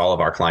almost all of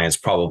our clients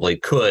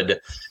probably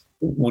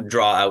would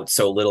draw out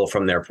so little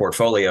from their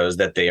portfolios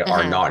that they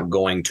are not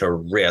going to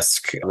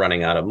risk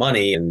running out of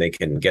money, and they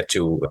can get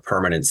to a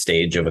permanent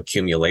stage of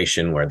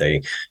accumulation where they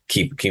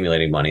keep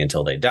accumulating money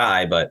until they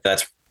die. But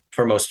that's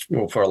for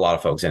a lot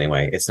of folks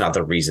anyway, it's not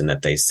the reason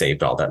that they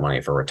saved all that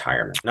money for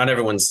retirement. Not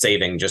everyone's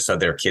saving just so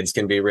their kids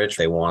can be rich.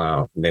 They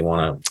want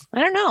to. I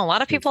don't know. A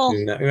lot of people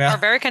are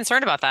very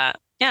concerned about that.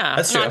 Yeah.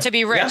 That's not true. To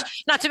be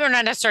rich, not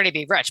necessarily to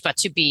be rich, but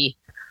to be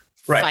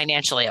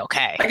financially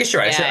okay. I guess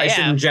you're right. I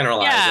shouldn't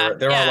generalize.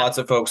 There are lots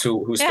of folks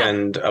who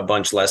spend a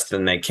bunch less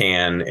than they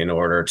can in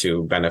order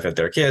to benefit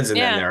their kids. And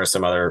then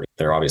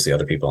there are obviously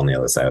other people on the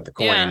other side of the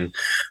coin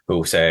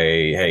who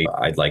say, hey,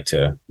 I'd like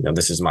to,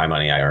 this is my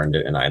money, I earned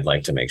it, and I'd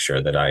like to make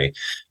sure that I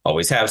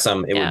always have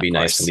some. It would be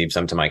nice to leave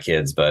some to my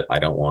kids, but I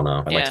don't want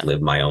to, I'd like to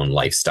live my own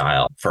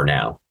lifestyle for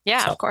now.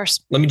 Yeah, of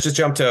course. Let me just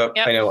jump to,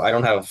 I know I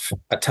don't have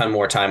a ton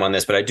more time on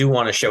this, but I do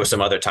want to show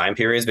some other time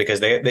periods because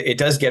it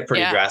does get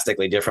pretty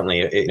drastically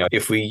differently.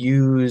 If we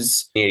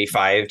use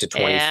 85 to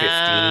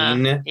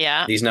 2015,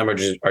 these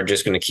numbers are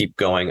just going to keep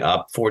going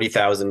up.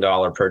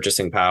 $40,000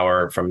 purchasing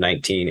power from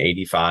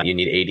 1985, you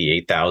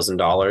need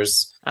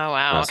 $88,000. Oh,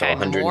 wow. So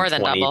okay. More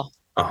than double.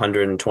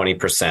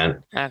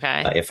 120%.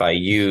 Okay. If I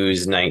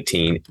use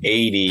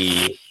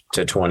 1980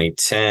 to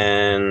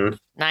 2010,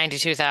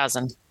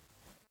 92,000.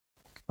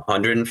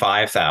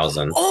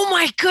 105,000. Oh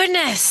my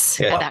goodness.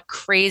 Yeah. That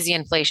crazy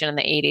inflation in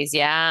the 80s.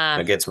 Yeah.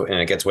 It gets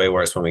way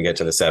worse when we get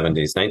to the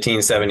 70s.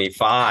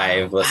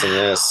 1975, listen to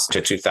this, to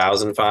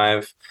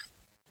 2005,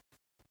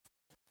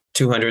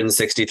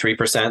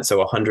 263%.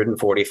 So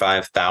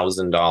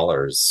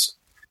 $145,000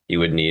 you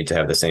would need to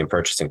have the same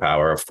purchasing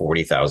power of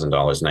 $40,000 in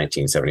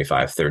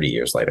 1975, 30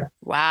 years later.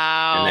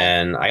 Wow.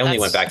 And then I only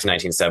went back to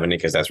 1970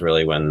 because that's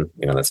really when,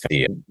 that's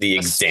kind of the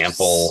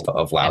example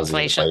of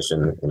lousy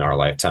inflation in our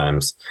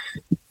lifetimes.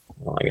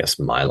 Well, I guess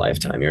my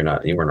lifetime. You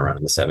weren't around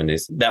in the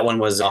 70s. That one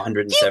was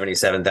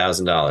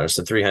 $177,000.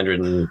 So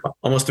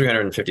almost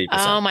 350%.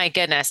 Oh my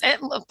goodness.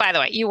 And by the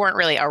way, you weren't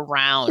really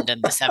around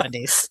in the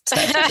 70s.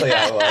 Technically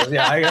I was.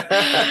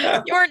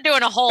 Yeah. You weren't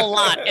doing a whole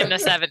lot in the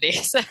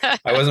 70s.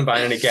 I wasn't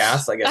buying any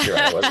gas. I guess you're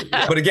right. I wasn't.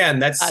 But again,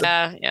 that's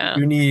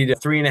you need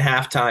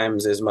 3.5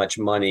 times as much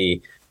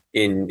money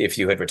if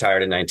you had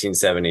retired in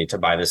 1970 to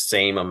buy the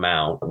same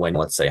amount when,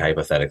 let's say,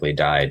 hypothetically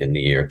died in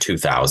the year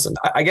 2000.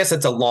 I guess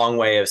it's a long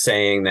way of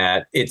saying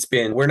that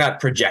we're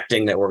not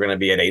projecting that we're going to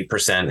be at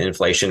 8%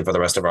 inflation for the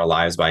rest of our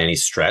lives by any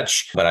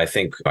stretch. But I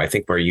think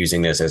we're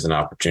using this as an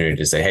opportunity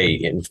to say,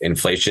 hey,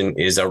 inflation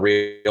is a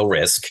real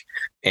risk.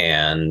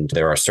 And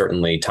there are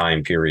certainly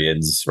time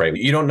periods, right?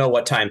 You don't know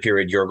what time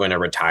period you're going to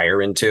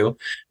retire into,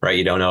 right?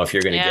 You don't know if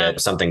you're going to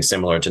get something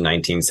similar to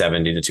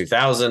 1970 to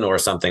 2000 or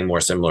something more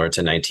similar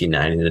to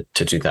 1990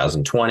 to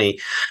 2020.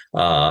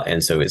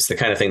 And so it's the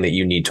kind of thing that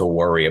you need to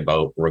worry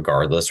about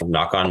regardless.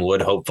 Knock on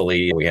wood,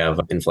 hopefully we have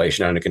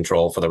inflation under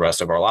control for the rest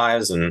of our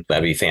lives. And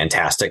that'd be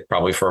fantastic,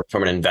 probably from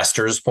an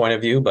investor's point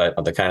of view. But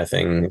it's the kind of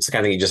thing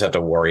you just have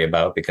to worry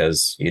about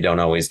because you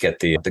don't always get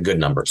the good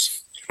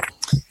numbers.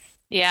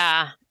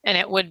 Yeah. And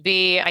it would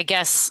be, I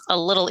guess, a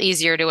little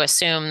easier to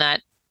assume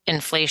that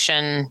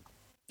inflation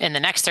in the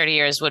next 30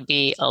 years would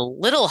be a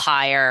little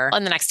higher.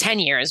 In the next 10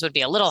 years would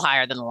be a little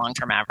higher than the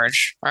long-term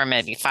average, or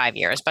maybe 5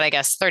 years. But I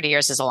guess 30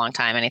 years is a long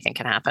time. Anything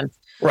can happen.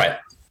 Right.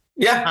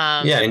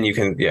 Yeah. And you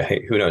can,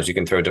 hey, who knows? You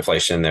can throw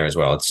deflation in there as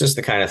well. It's just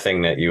the kind of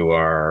thing that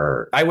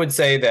I would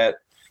say that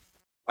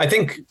I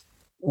think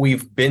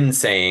we've been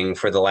saying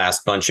for the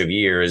last bunch of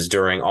years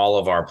during all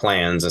of our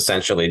plans,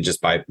 essentially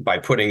just by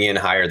putting in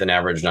higher than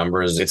average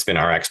numbers, it's been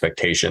our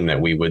expectation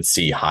that we would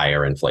see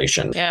higher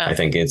inflation. Yeah. I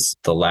think it's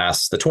the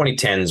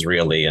 2010s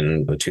really,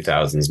 and the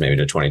 2000s, maybe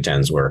the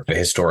 2010s were a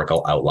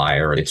historical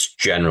outlier. It's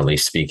generally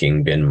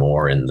speaking been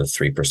more in the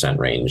 3%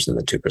 range than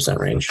the 2%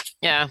 range.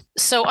 Yeah.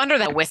 So under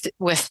that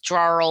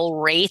withdrawal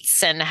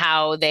rates and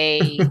how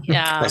they...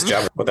 Nice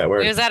job with that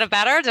word. Is that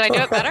better? Did I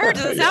do it better?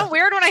 Does it sound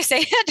weird when I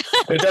say it?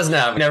 It does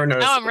now. I've never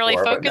noticed. I'm really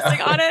focusing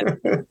on it.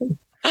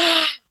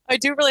 I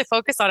do really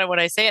focus on it when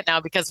I say it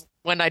now because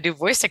when I do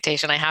voice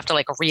dictation, I have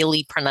to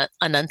really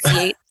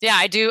enunciate. Yeah,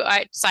 I do.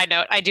 Side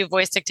note, I do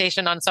voice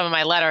dictation on some of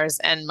my letters,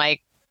 and my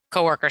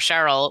coworker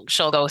Cheryl,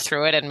 she'll go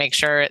through it and make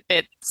sure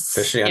it's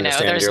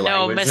there's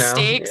no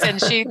mistakes, and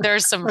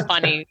there's some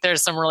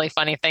really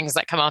funny things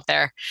that come out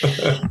there,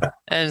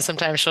 and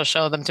sometimes she'll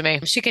show them to me.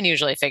 She can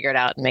usually figure it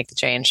out and make the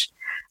change.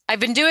 I've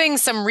been doing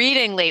some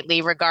reading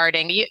lately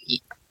regarding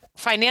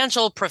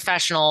financial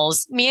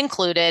professionals, me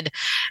included,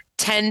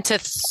 tend to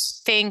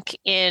think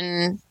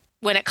when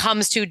it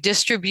comes to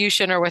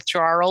distribution or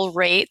withdrawal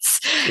rates,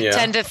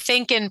 tend to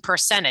think in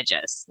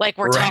percentages. Like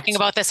we're talking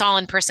about this all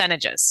in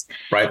percentages.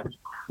 Right.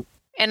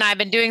 And I've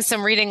been doing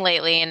some reading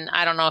lately, and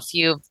I don't know if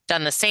you've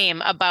done the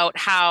same, about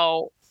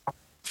how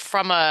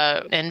from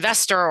an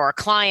investor or a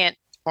client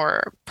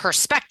or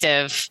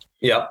perspective,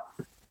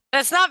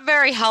 that's not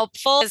very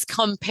helpful as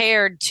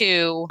compared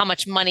to how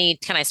much money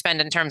can I spend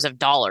in terms of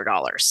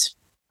dollars,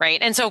 right?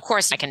 And so, of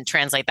course, I can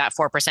translate that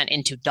 4%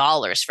 into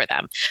dollars for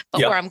them.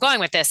 But where I'm going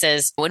with this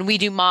is when we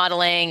do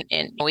modeling,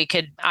 and we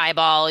could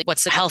eyeball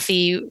what's a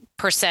healthy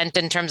percent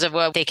in terms of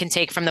what they can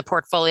take from the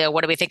portfolio,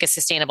 what do we think is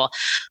sustainable?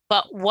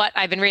 But what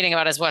I've been reading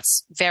about is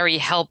what's very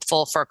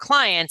helpful for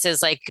clients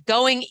is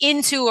going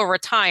into a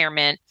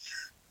retirement,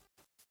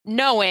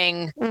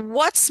 knowing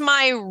what's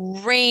my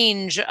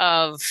range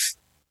of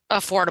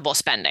affordable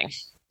spending.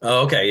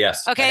 Oh, okay.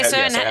 Yes. Okay.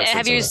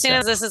 Have you seen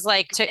as this is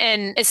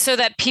and it's so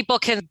that people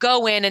can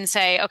go in and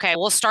say, okay,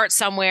 we'll start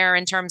somewhere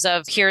in terms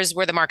of here's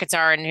where the markets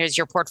are and here's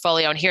your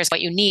portfolio and here's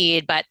what you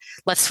need, but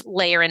let's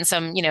layer in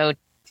some,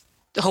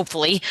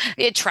 hopefully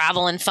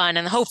travel and fun,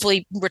 and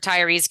hopefully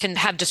retirees can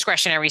have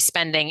discretionary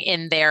spending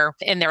in their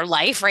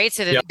life, right?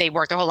 So that they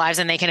work their whole lives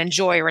and they can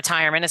enjoy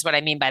retirement is what I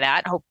mean by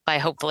that.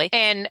 Hopefully.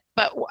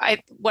 But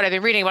what I've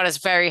been reading about is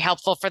very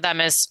helpful for them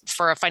is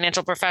for a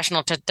financial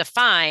professional to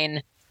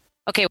define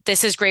okay,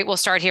 this is great. We'll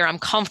start here. I'm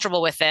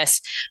comfortable with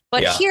this.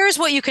 But here's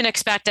what you can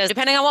expect as,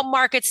 depending on what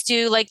markets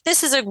do, like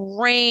this is a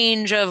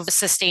range of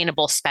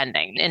sustainable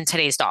spending in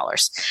today's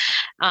dollars.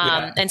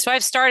 And so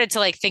I've started to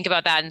like think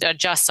about that and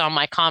adjust on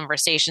my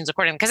conversations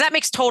accordingly, because that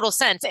makes total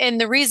sense. And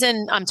the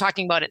reason I'm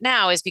talking about it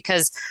now is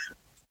because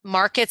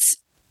markets,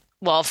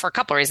 well, for a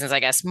couple of reasons, I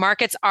guess,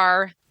 markets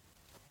are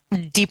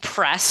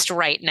depressed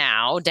right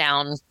now,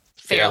 down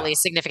fairly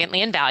significantly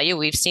in value.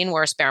 We've seen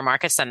worse bear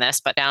markets than this,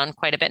 but down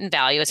quite a bit in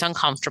value. It's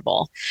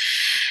uncomfortable.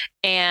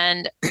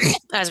 And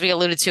as we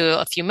alluded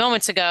to a few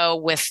moments ago,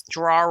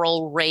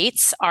 withdrawal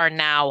rates are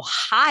now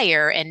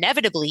higher,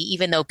 inevitably,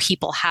 even though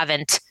people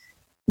haven't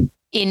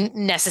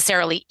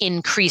necessarily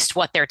increased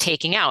what they're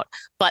taking out,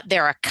 but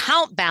their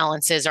account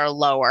balances are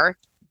lower.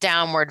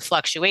 Downward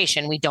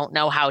fluctuation. We don't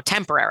know how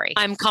temporary.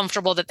 I'm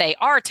comfortable that they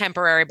are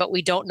temporary, but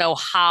we don't know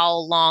how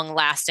long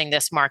lasting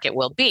this market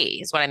will be,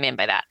 is what I mean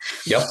by that.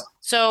 Yep.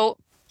 So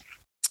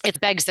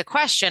it begs the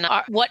question,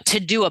 what to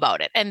do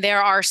about it. And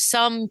there are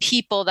some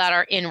people that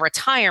are in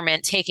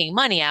retirement taking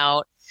money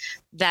out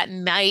that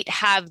might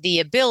have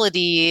the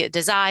ability,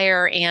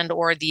 desire, and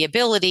or the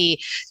ability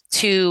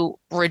to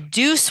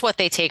reduce what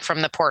they take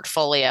from the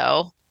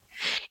portfolio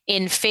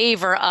in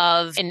favor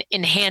of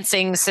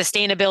enhancing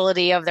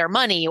sustainability of their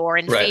money, or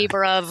in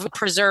favor of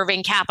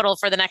preserving capital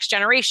for the next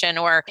generation.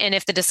 And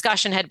if the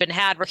discussion had been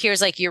had,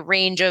 here's like your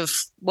range of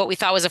what we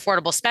thought was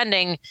affordable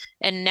spending,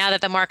 and now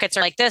that the markets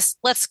are like this,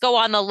 let's go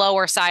on the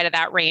lower side of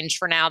that range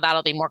for now.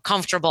 That'll be more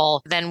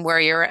comfortable than where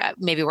you're at,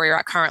 maybe where you're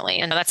at currently.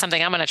 And that's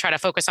something I'm going to try to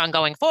focus on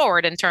going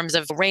forward in terms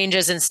of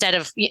ranges instead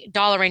of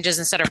dollar ranges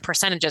instead of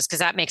percentages, because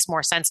that makes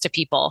more sense to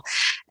people,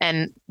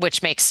 and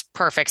which makes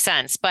perfect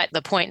sense. But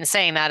the point in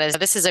saying that is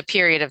this is a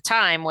period of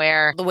time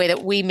where the way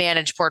that we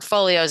manage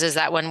portfolios is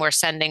that when we're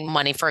sending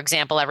money, for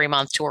example, every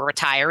month to a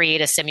retiree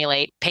to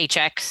simulate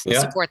paychecks,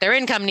 support their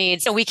income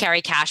needs, so we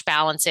carry cash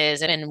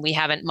balances, and we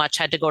haven't much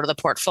had to go to the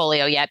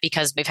portfolio yet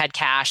because we've had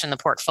cash in the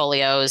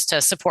portfolios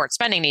to support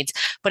spending needs.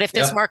 But if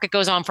this market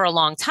goes on for a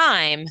long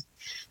time,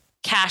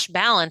 cash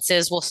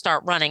balances will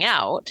start running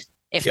out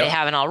if they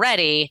haven't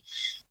already.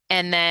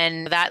 And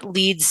then that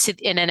leads to,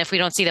 and then if we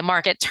don't see the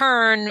market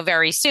turn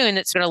very soon,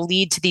 it's going to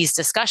lead to these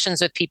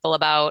discussions with people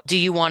about, do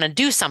you want to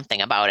do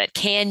something about it?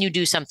 Can you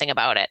do something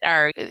about it?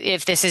 Or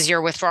if this is your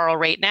withdrawal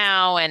rate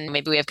now, and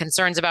maybe we have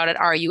concerns about it,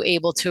 are you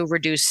able to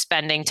reduce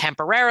spending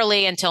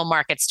temporarily until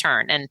markets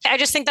turn? And I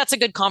just think that's a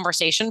good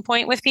conversation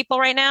point with people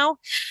right now.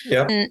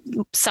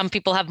 And some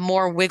people have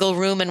more wiggle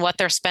room in what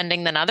they're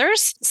spending than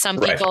others. Some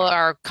people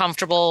are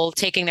comfortable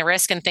taking the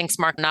risk and thinks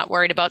Mark not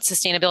worried about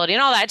sustainability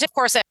and all that. Of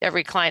course,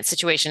 every client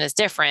situation is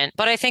different,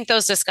 but I think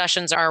those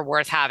discussions are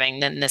worth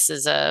having. Then this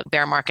is a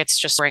bear markets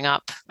just bring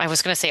up, I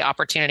was going to say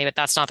opportunity, but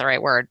that's not the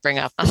right word. Bring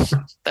up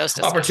those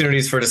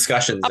opportunities for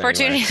discussions.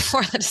 Opportunities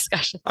for the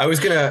discussion. I was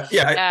going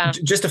to,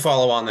 just to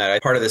follow on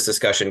that, part of this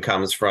discussion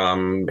comes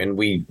from, and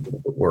we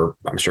were,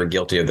 I'm sure,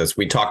 guilty of this.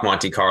 We talk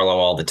Monte Carlo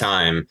all the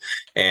time,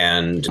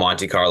 and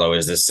Monte Carlo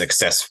is this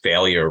success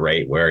failure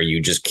rate where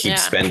you just keep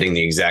spending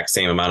the exact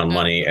same amount of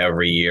money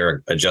every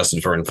year,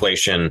 adjusted for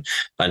inflation,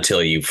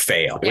 until you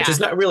fail, which is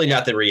not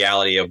the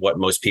reality of what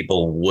most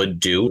people would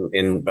do.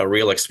 In a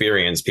real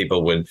experience,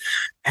 people would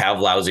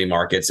have lousy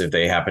markets if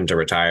they happen to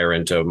retire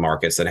into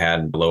markets that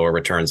had lower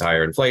returns,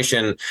 higher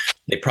inflation.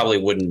 They probably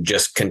wouldn't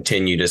just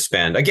continue to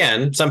spend.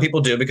 Again, some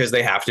people do because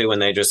they have to,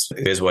 and they just,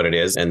 it is what it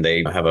is, and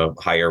they have a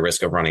higher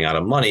risk of running out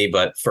of money.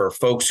 But for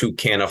folks who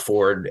can't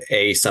afford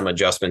some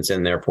adjustments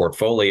in their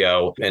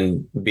portfolio,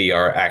 and B,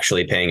 are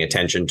actually paying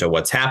attention to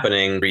what's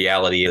happening,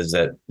 reality is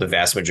that the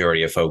vast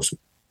majority of folks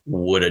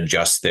would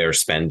adjust their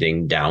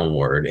spending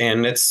downward.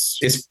 And it's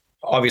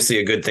obviously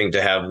a good thing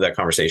to have that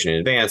conversation in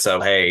advance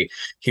of, hey,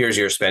 here's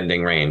your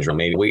spending range. Or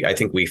maybe I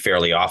think we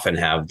fairly often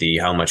have the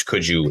how much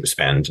could you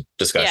spend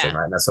discussion,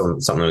 right? And that's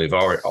something we've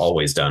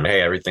always done.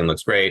 Hey, everything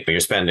looks great, but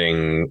you're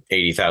spending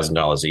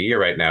 $80,000 a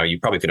year right now. You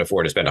probably could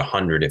afford to spend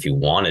 $100 if you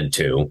wanted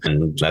to.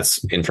 And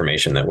that's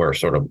information that we're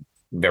sort of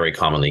very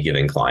commonly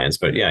giving clients.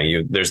 But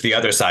there's the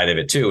other side of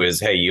it too, is,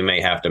 hey, you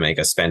may have to make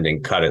a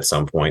spending cut at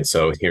some point.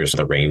 So here's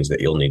the range that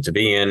you'll need to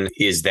be in.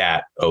 Is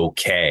that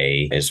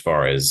okay as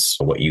far as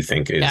what you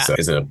think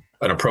is an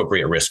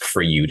appropriate risk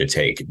for you to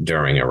take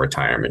during a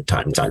retirement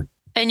time?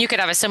 And you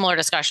could have a similar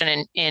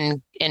discussion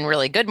in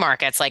really good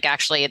markets. Like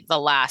actually the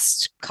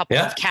last couple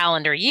of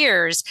calendar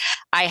years,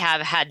 I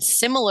have had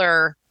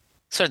similar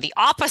sort of the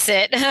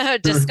opposite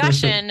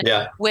discussion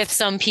with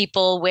some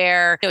people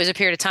where it was a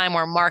period of time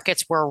where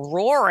markets were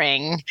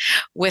roaring.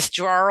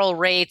 Withdrawal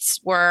rates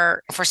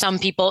were, for some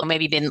people,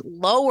 maybe been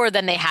lower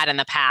than they had in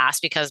the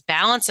past because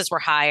balances were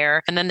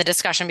higher. And then the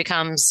discussion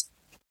becomes,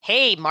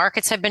 hey,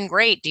 markets have been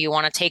great. Do you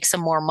want to take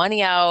some more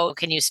money out?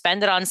 Can you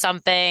spend it on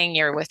something?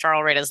 Your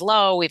withdrawal rate is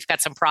low. We've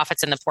got some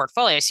profits in the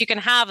portfolio. So you can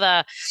have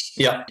the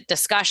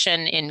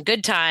discussion in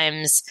good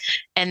times.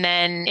 And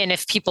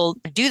if people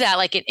do that,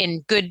 like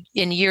in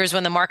years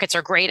when the markets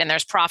are great and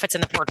there's profits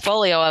in the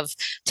portfolio of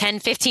 10,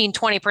 15,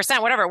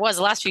 20%, whatever it was,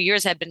 the last few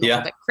years have been a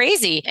little bit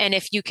crazy. And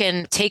if you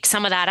can take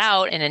some of that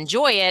out and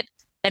enjoy it,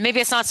 And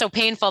maybe it's not so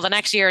painful the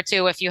next year or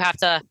two if you have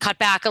to cut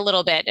back a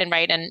little bit and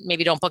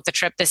maybe don't book the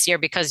trip this year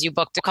because you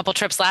booked a couple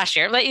trips last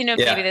year.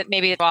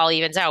 Maybe it all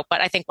evens out.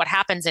 But I think what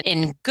happens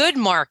in good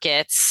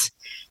markets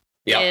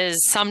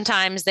is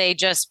sometimes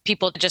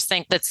people just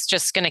think it's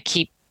just going to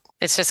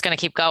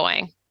keep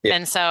going. Yeah.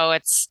 And so I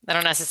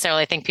don't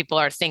necessarily think people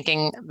are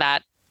thinking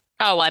that,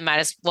 oh, well, I might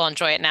as well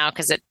enjoy it now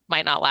because it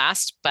might not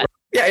last. But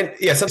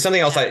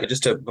something else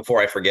before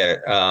I forget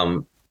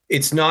it,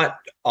 it's not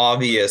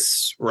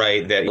obvious,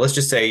 right, that let's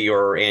just say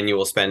your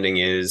annual spending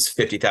is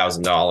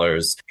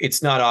 $50,000.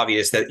 It's not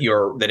obvious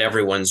that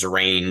everyone's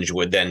range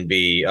would then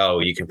be, oh,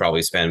 you can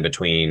probably spend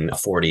between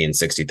 $40,000 and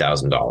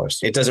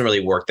 $60,000. It doesn't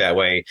really work that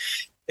way.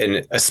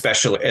 And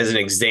especially as an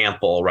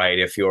example, right,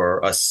 if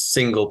you're a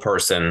single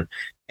person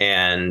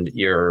and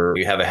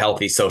you have a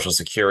healthy Social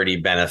Security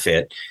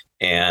benefit,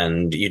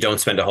 and you don't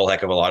spend a whole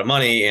heck of a lot of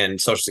money and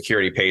Social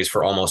Security pays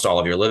for almost all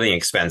of your living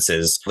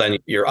expenses, then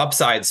your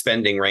upside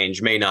spending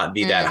range may not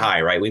be that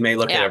high, right? We may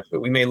look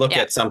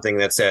at something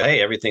that says, hey,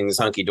 everything's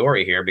hunky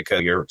dory here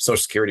because your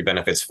Social Security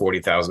benefit's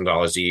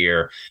 $40,000 a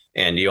year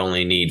and you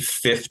only need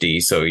 50.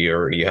 So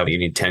you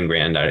need 10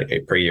 grand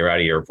per year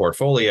out of your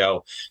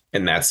portfolio,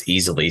 and that's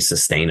easily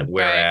sustainable.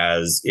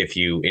 Whereas if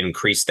you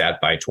increase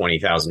that by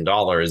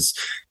 $20,000,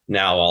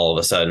 now all of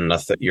a sudden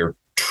you're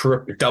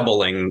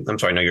tripling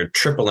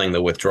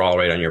the withdrawal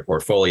rate on your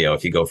portfolio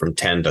if you go from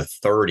 10 to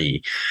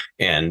 30,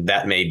 and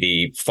that may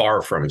be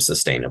far from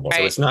sustainable. Right.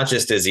 So it's not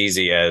just as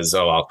easy as,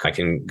 I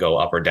can go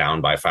up or down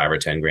by 5 or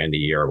 10 grand a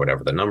year or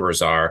whatever the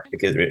numbers are,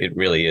 because it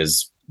really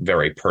is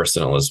very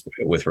personal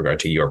with regard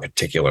to your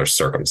particular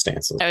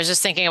circumstances. I was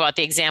just thinking about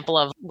the example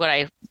of what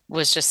I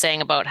was just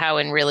saying about how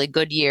in really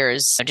good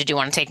years, did you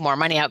want to take more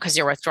money out because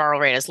your withdrawal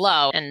rate is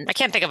low? And I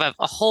can't think of a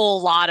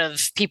whole lot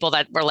of people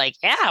that were like,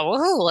 yeah,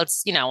 woohoo,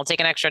 let's, we'll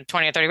take an extra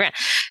 20 or 30 grand.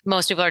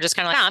 Most people are just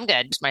kind of like, I'm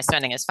good. My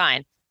spending is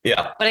fine.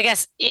 Yeah. But I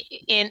guess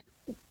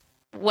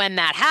when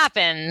that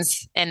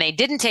happens and they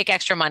didn't take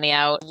extra money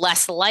out,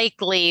 less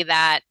likely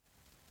that,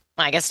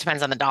 I guess it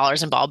depends on the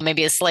dollars involved.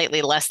 Maybe it's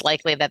slightly less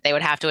likely that they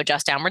would have to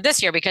adjust downward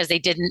this year because they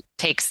didn't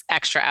take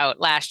extra out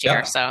last year.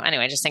 Yeah. So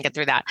anyway, just thinking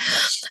through that.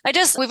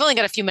 We've only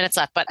got a few minutes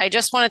left, but I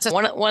just wanted to,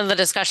 one of the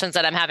discussions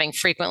that I'm having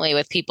frequently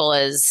with people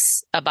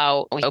is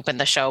about, we opened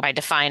the show by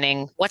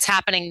defining what's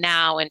happening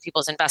now in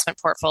people's investment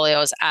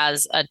portfolios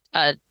as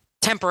a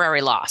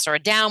temporary loss or a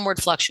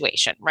downward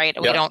fluctuation, right?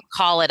 Yeah. We don't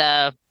call it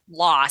a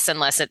loss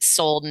unless it's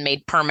sold and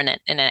made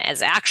permanent and it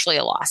is actually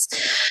a loss,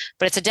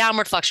 but it's a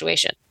downward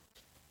fluctuation.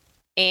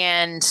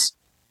 And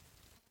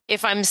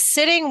if I'm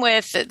sitting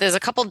with, there's a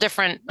couple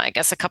different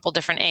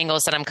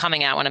angles that I'm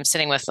coming at when I'm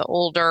sitting with the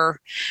older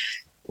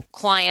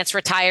clients,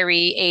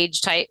 retiree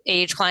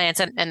age clients,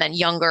 and then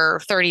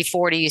younger 30,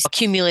 40s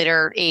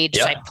accumulator age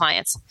type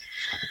clients.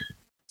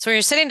 So when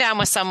you're sitting down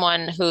with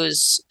someone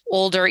who's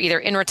older, either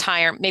in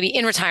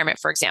retirement,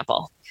 for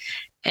example,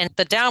 and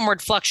the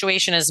downward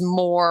fluctuation is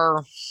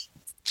more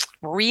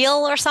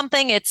real or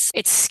something, it's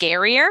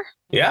scarier.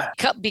 Yeah.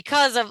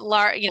 Because of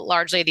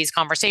largely these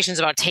conversations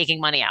about taking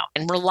money out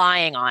and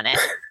relying on it.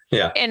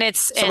 Yeah. And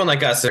it's someone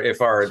like us, if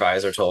our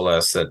advisor told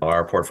us that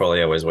our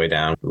portfolio was way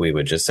down, we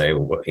would just say,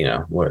 what?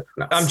 No.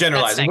 I'm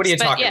generalizing. What are you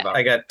talking about?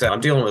 I'm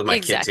dealing with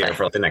my kids here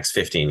for the next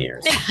 15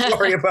 years. Let's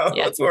worry about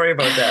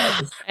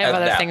that. I have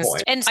other things.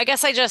 Point. And I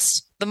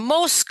guess the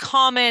most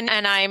common,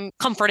 and I'm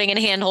comforting and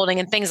hand-holding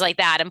and things like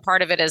that. And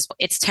part of it is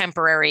it's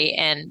temporary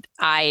and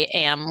I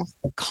am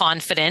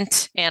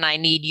confident and I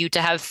need you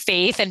to have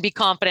faith and be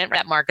confident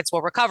that markets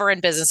will recover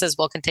and businesses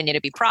will continue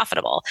to be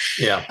profitable.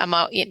 Yeah.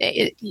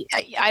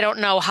 I don't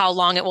know how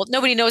long it will,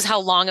 nobody knows how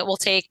long it will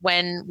take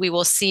when we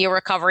will see a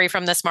recovery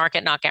from this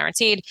market, not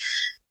guaranteed.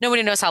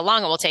 Nobody knows how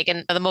long it will take.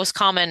 And the most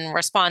common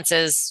response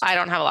is, I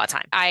don't have a lot of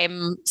time.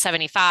 I'm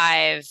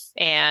 75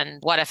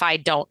 and what if I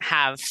don't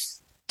have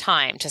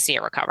time to see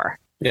it recover?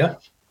 Yeah.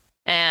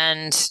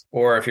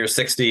 Or if you're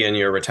 60 and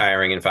you're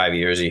retiring in 5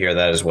 years, you hear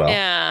that as well.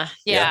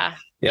 Yeah.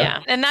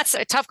 And that's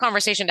a tough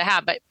conversation to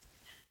have. But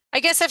I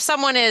guess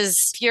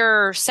if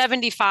you're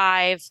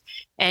 75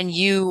 and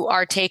you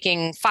are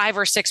taking 5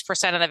 or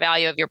 6% of the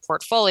value of your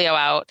portfolio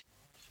out,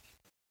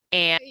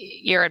 and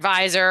your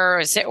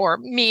advisor or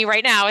me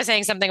right now is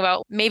saying something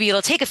about maybe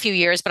it'll take a few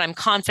years, but I'm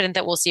confident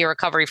that we'll see a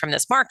recovery from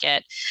this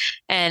market.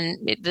 And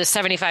the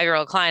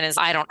 75-year-old client is,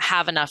 I don't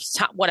have enough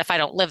time. What if I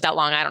don't live that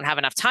long? I don't have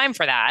enough time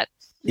for that.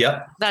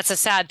 Yep. That's a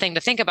sad thing to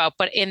think about.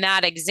 But in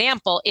that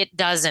example, it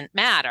doesn't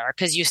matter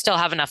because you still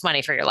have enough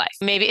money for your life.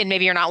 Maybe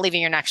you're not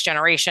leaving the next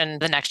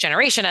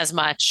generation as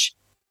much,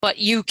 but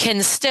you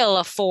can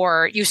still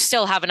you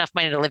still have enough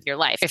money to live your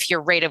life if your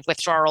rate of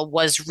withdrawal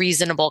was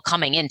reasonable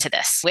coming into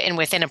this and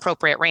within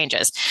appropriate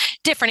ranges.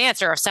 Different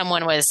answer if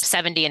someone was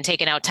 70 and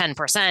taken out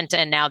 10%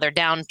 and now they're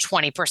down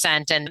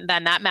 20%, and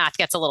then that math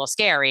gets a little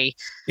scary.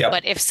 Yep.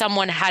 But if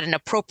someone had an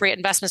appropriate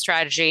investment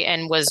strategy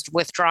and was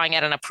withdrawing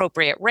at an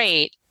appropriate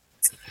rate,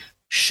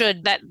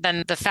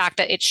 then the fact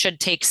that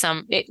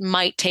it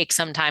might take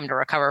some time to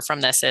recover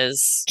from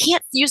this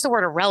can't use the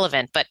word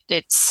irrelevant, but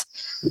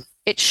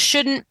it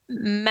shouldn't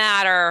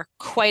matter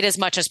quite as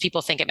much as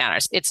people think it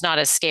matters. It's not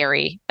as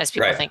scary as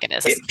people think it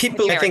is.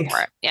 People think,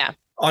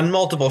 on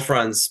multiple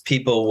fronts,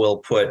 people will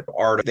put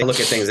art. They look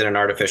at things in an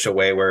artificial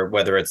way, where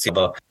whether it's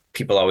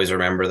people always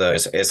remember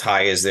as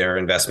high as their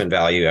investment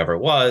value ever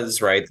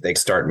was, right? They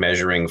start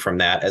measuring from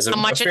that as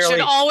how much it should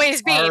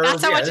always be.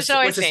 That's how much it should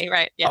always be,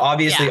 right? Yeah.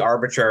 Obviously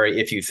arbitrary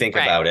if you think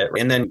about it.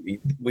 And then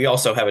we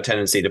also have a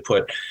tendency to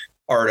put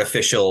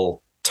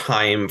artificial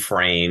time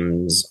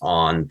frames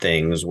on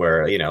things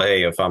where,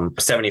 hey, if I'm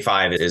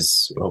 75,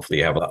 hopefully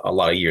you have a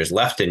lot of years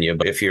left in you.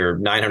 But if your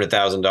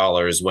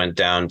 $900,000 went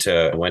down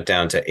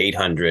to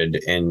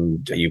 800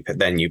 and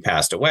you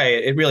passed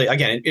away, it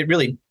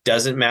really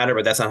doesn't matter,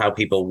 but that's not how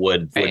people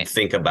would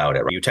think about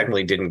it. You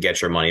technically didn't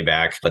get your money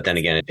back, but then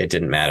again, it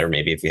didn't matter.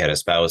 Maybe if you had a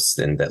spouse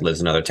and that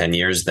lives another 10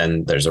 years,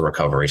 then there's a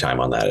recovery time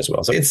on that as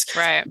well. So as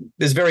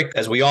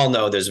we all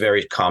know, there's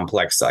very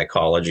complex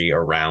psychology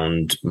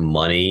around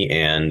money,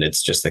 and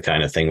it's just the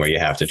kind of thing where you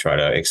have to try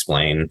to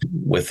explain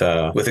with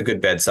a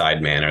good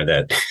bedside manner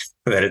that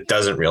it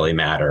doesn't really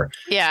matter,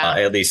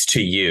 at least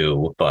to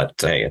you. But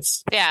hey,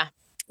 it's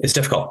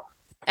difficult.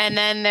 And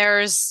then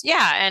there's,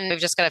 and we've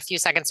just got a few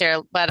seconds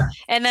here,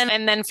 and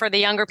then for the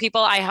younger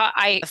people,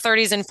 I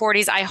 30s and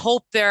 40s, I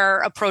hope they're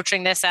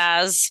approaching this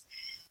as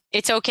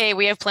it's okay.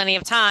 We have plenty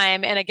of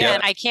time. And again,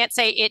 I can't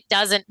say it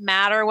doesn't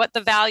matter what the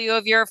value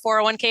of your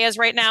 401k is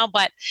right now,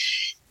 but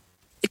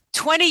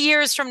 20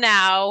 years from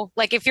now,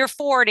 like if you're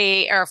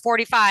 40 or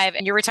 45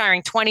 and you're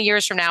retiring 20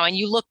 years from now, and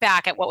you look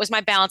back at what was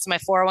my balance in my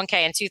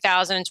 401k in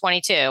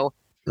 2022,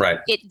 right?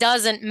 It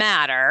doesn't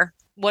matter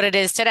what it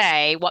is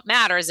today. What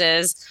matters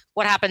is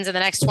what happens in the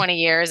next 20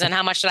 years and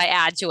how much did I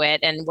add to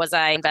it, and was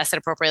I invested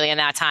appropriately in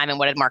that time, and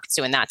what did markets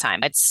do in that time?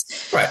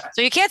 It's right.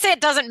 So you can't say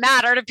it doesn't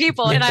matter to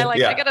people, and I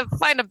got to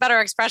find a better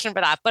expression for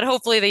that. But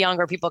hopefully the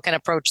younger people can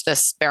approach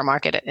this bear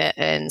market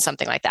in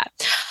something like that.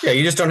 Yeah,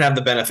 you just don't have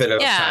the benefit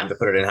of time to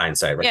put it in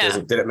hindsight. Right? Yeah.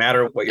 Did it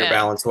matter what your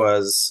balance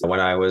was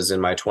when I was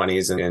in my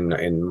 20s and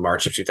in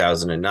March of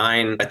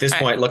 2009? At this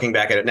point, looking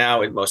back at it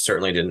now, it most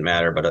certainly didn't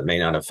matter, but it may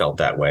not have felt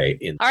that way.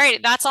 All right,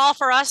 that's all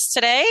for us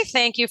today.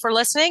 Thank you for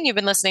listening. You've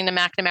been listening to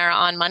McNamara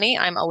on Money.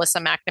 I'm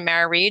Alyssa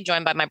McNamara Reed,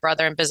 joined by my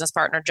brother and business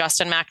partner,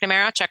 Justin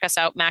McNamara. Check us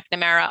out,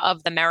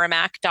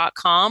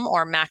 McNamaraoftheMerrimack.com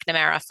or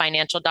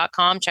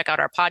McNamaraFinancial.com. Check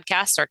out our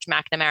podcast, search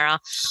McNamara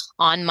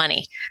on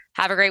Money.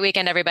 Have a great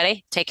weekend,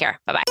 everybody. Take care.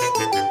 Bye-bye.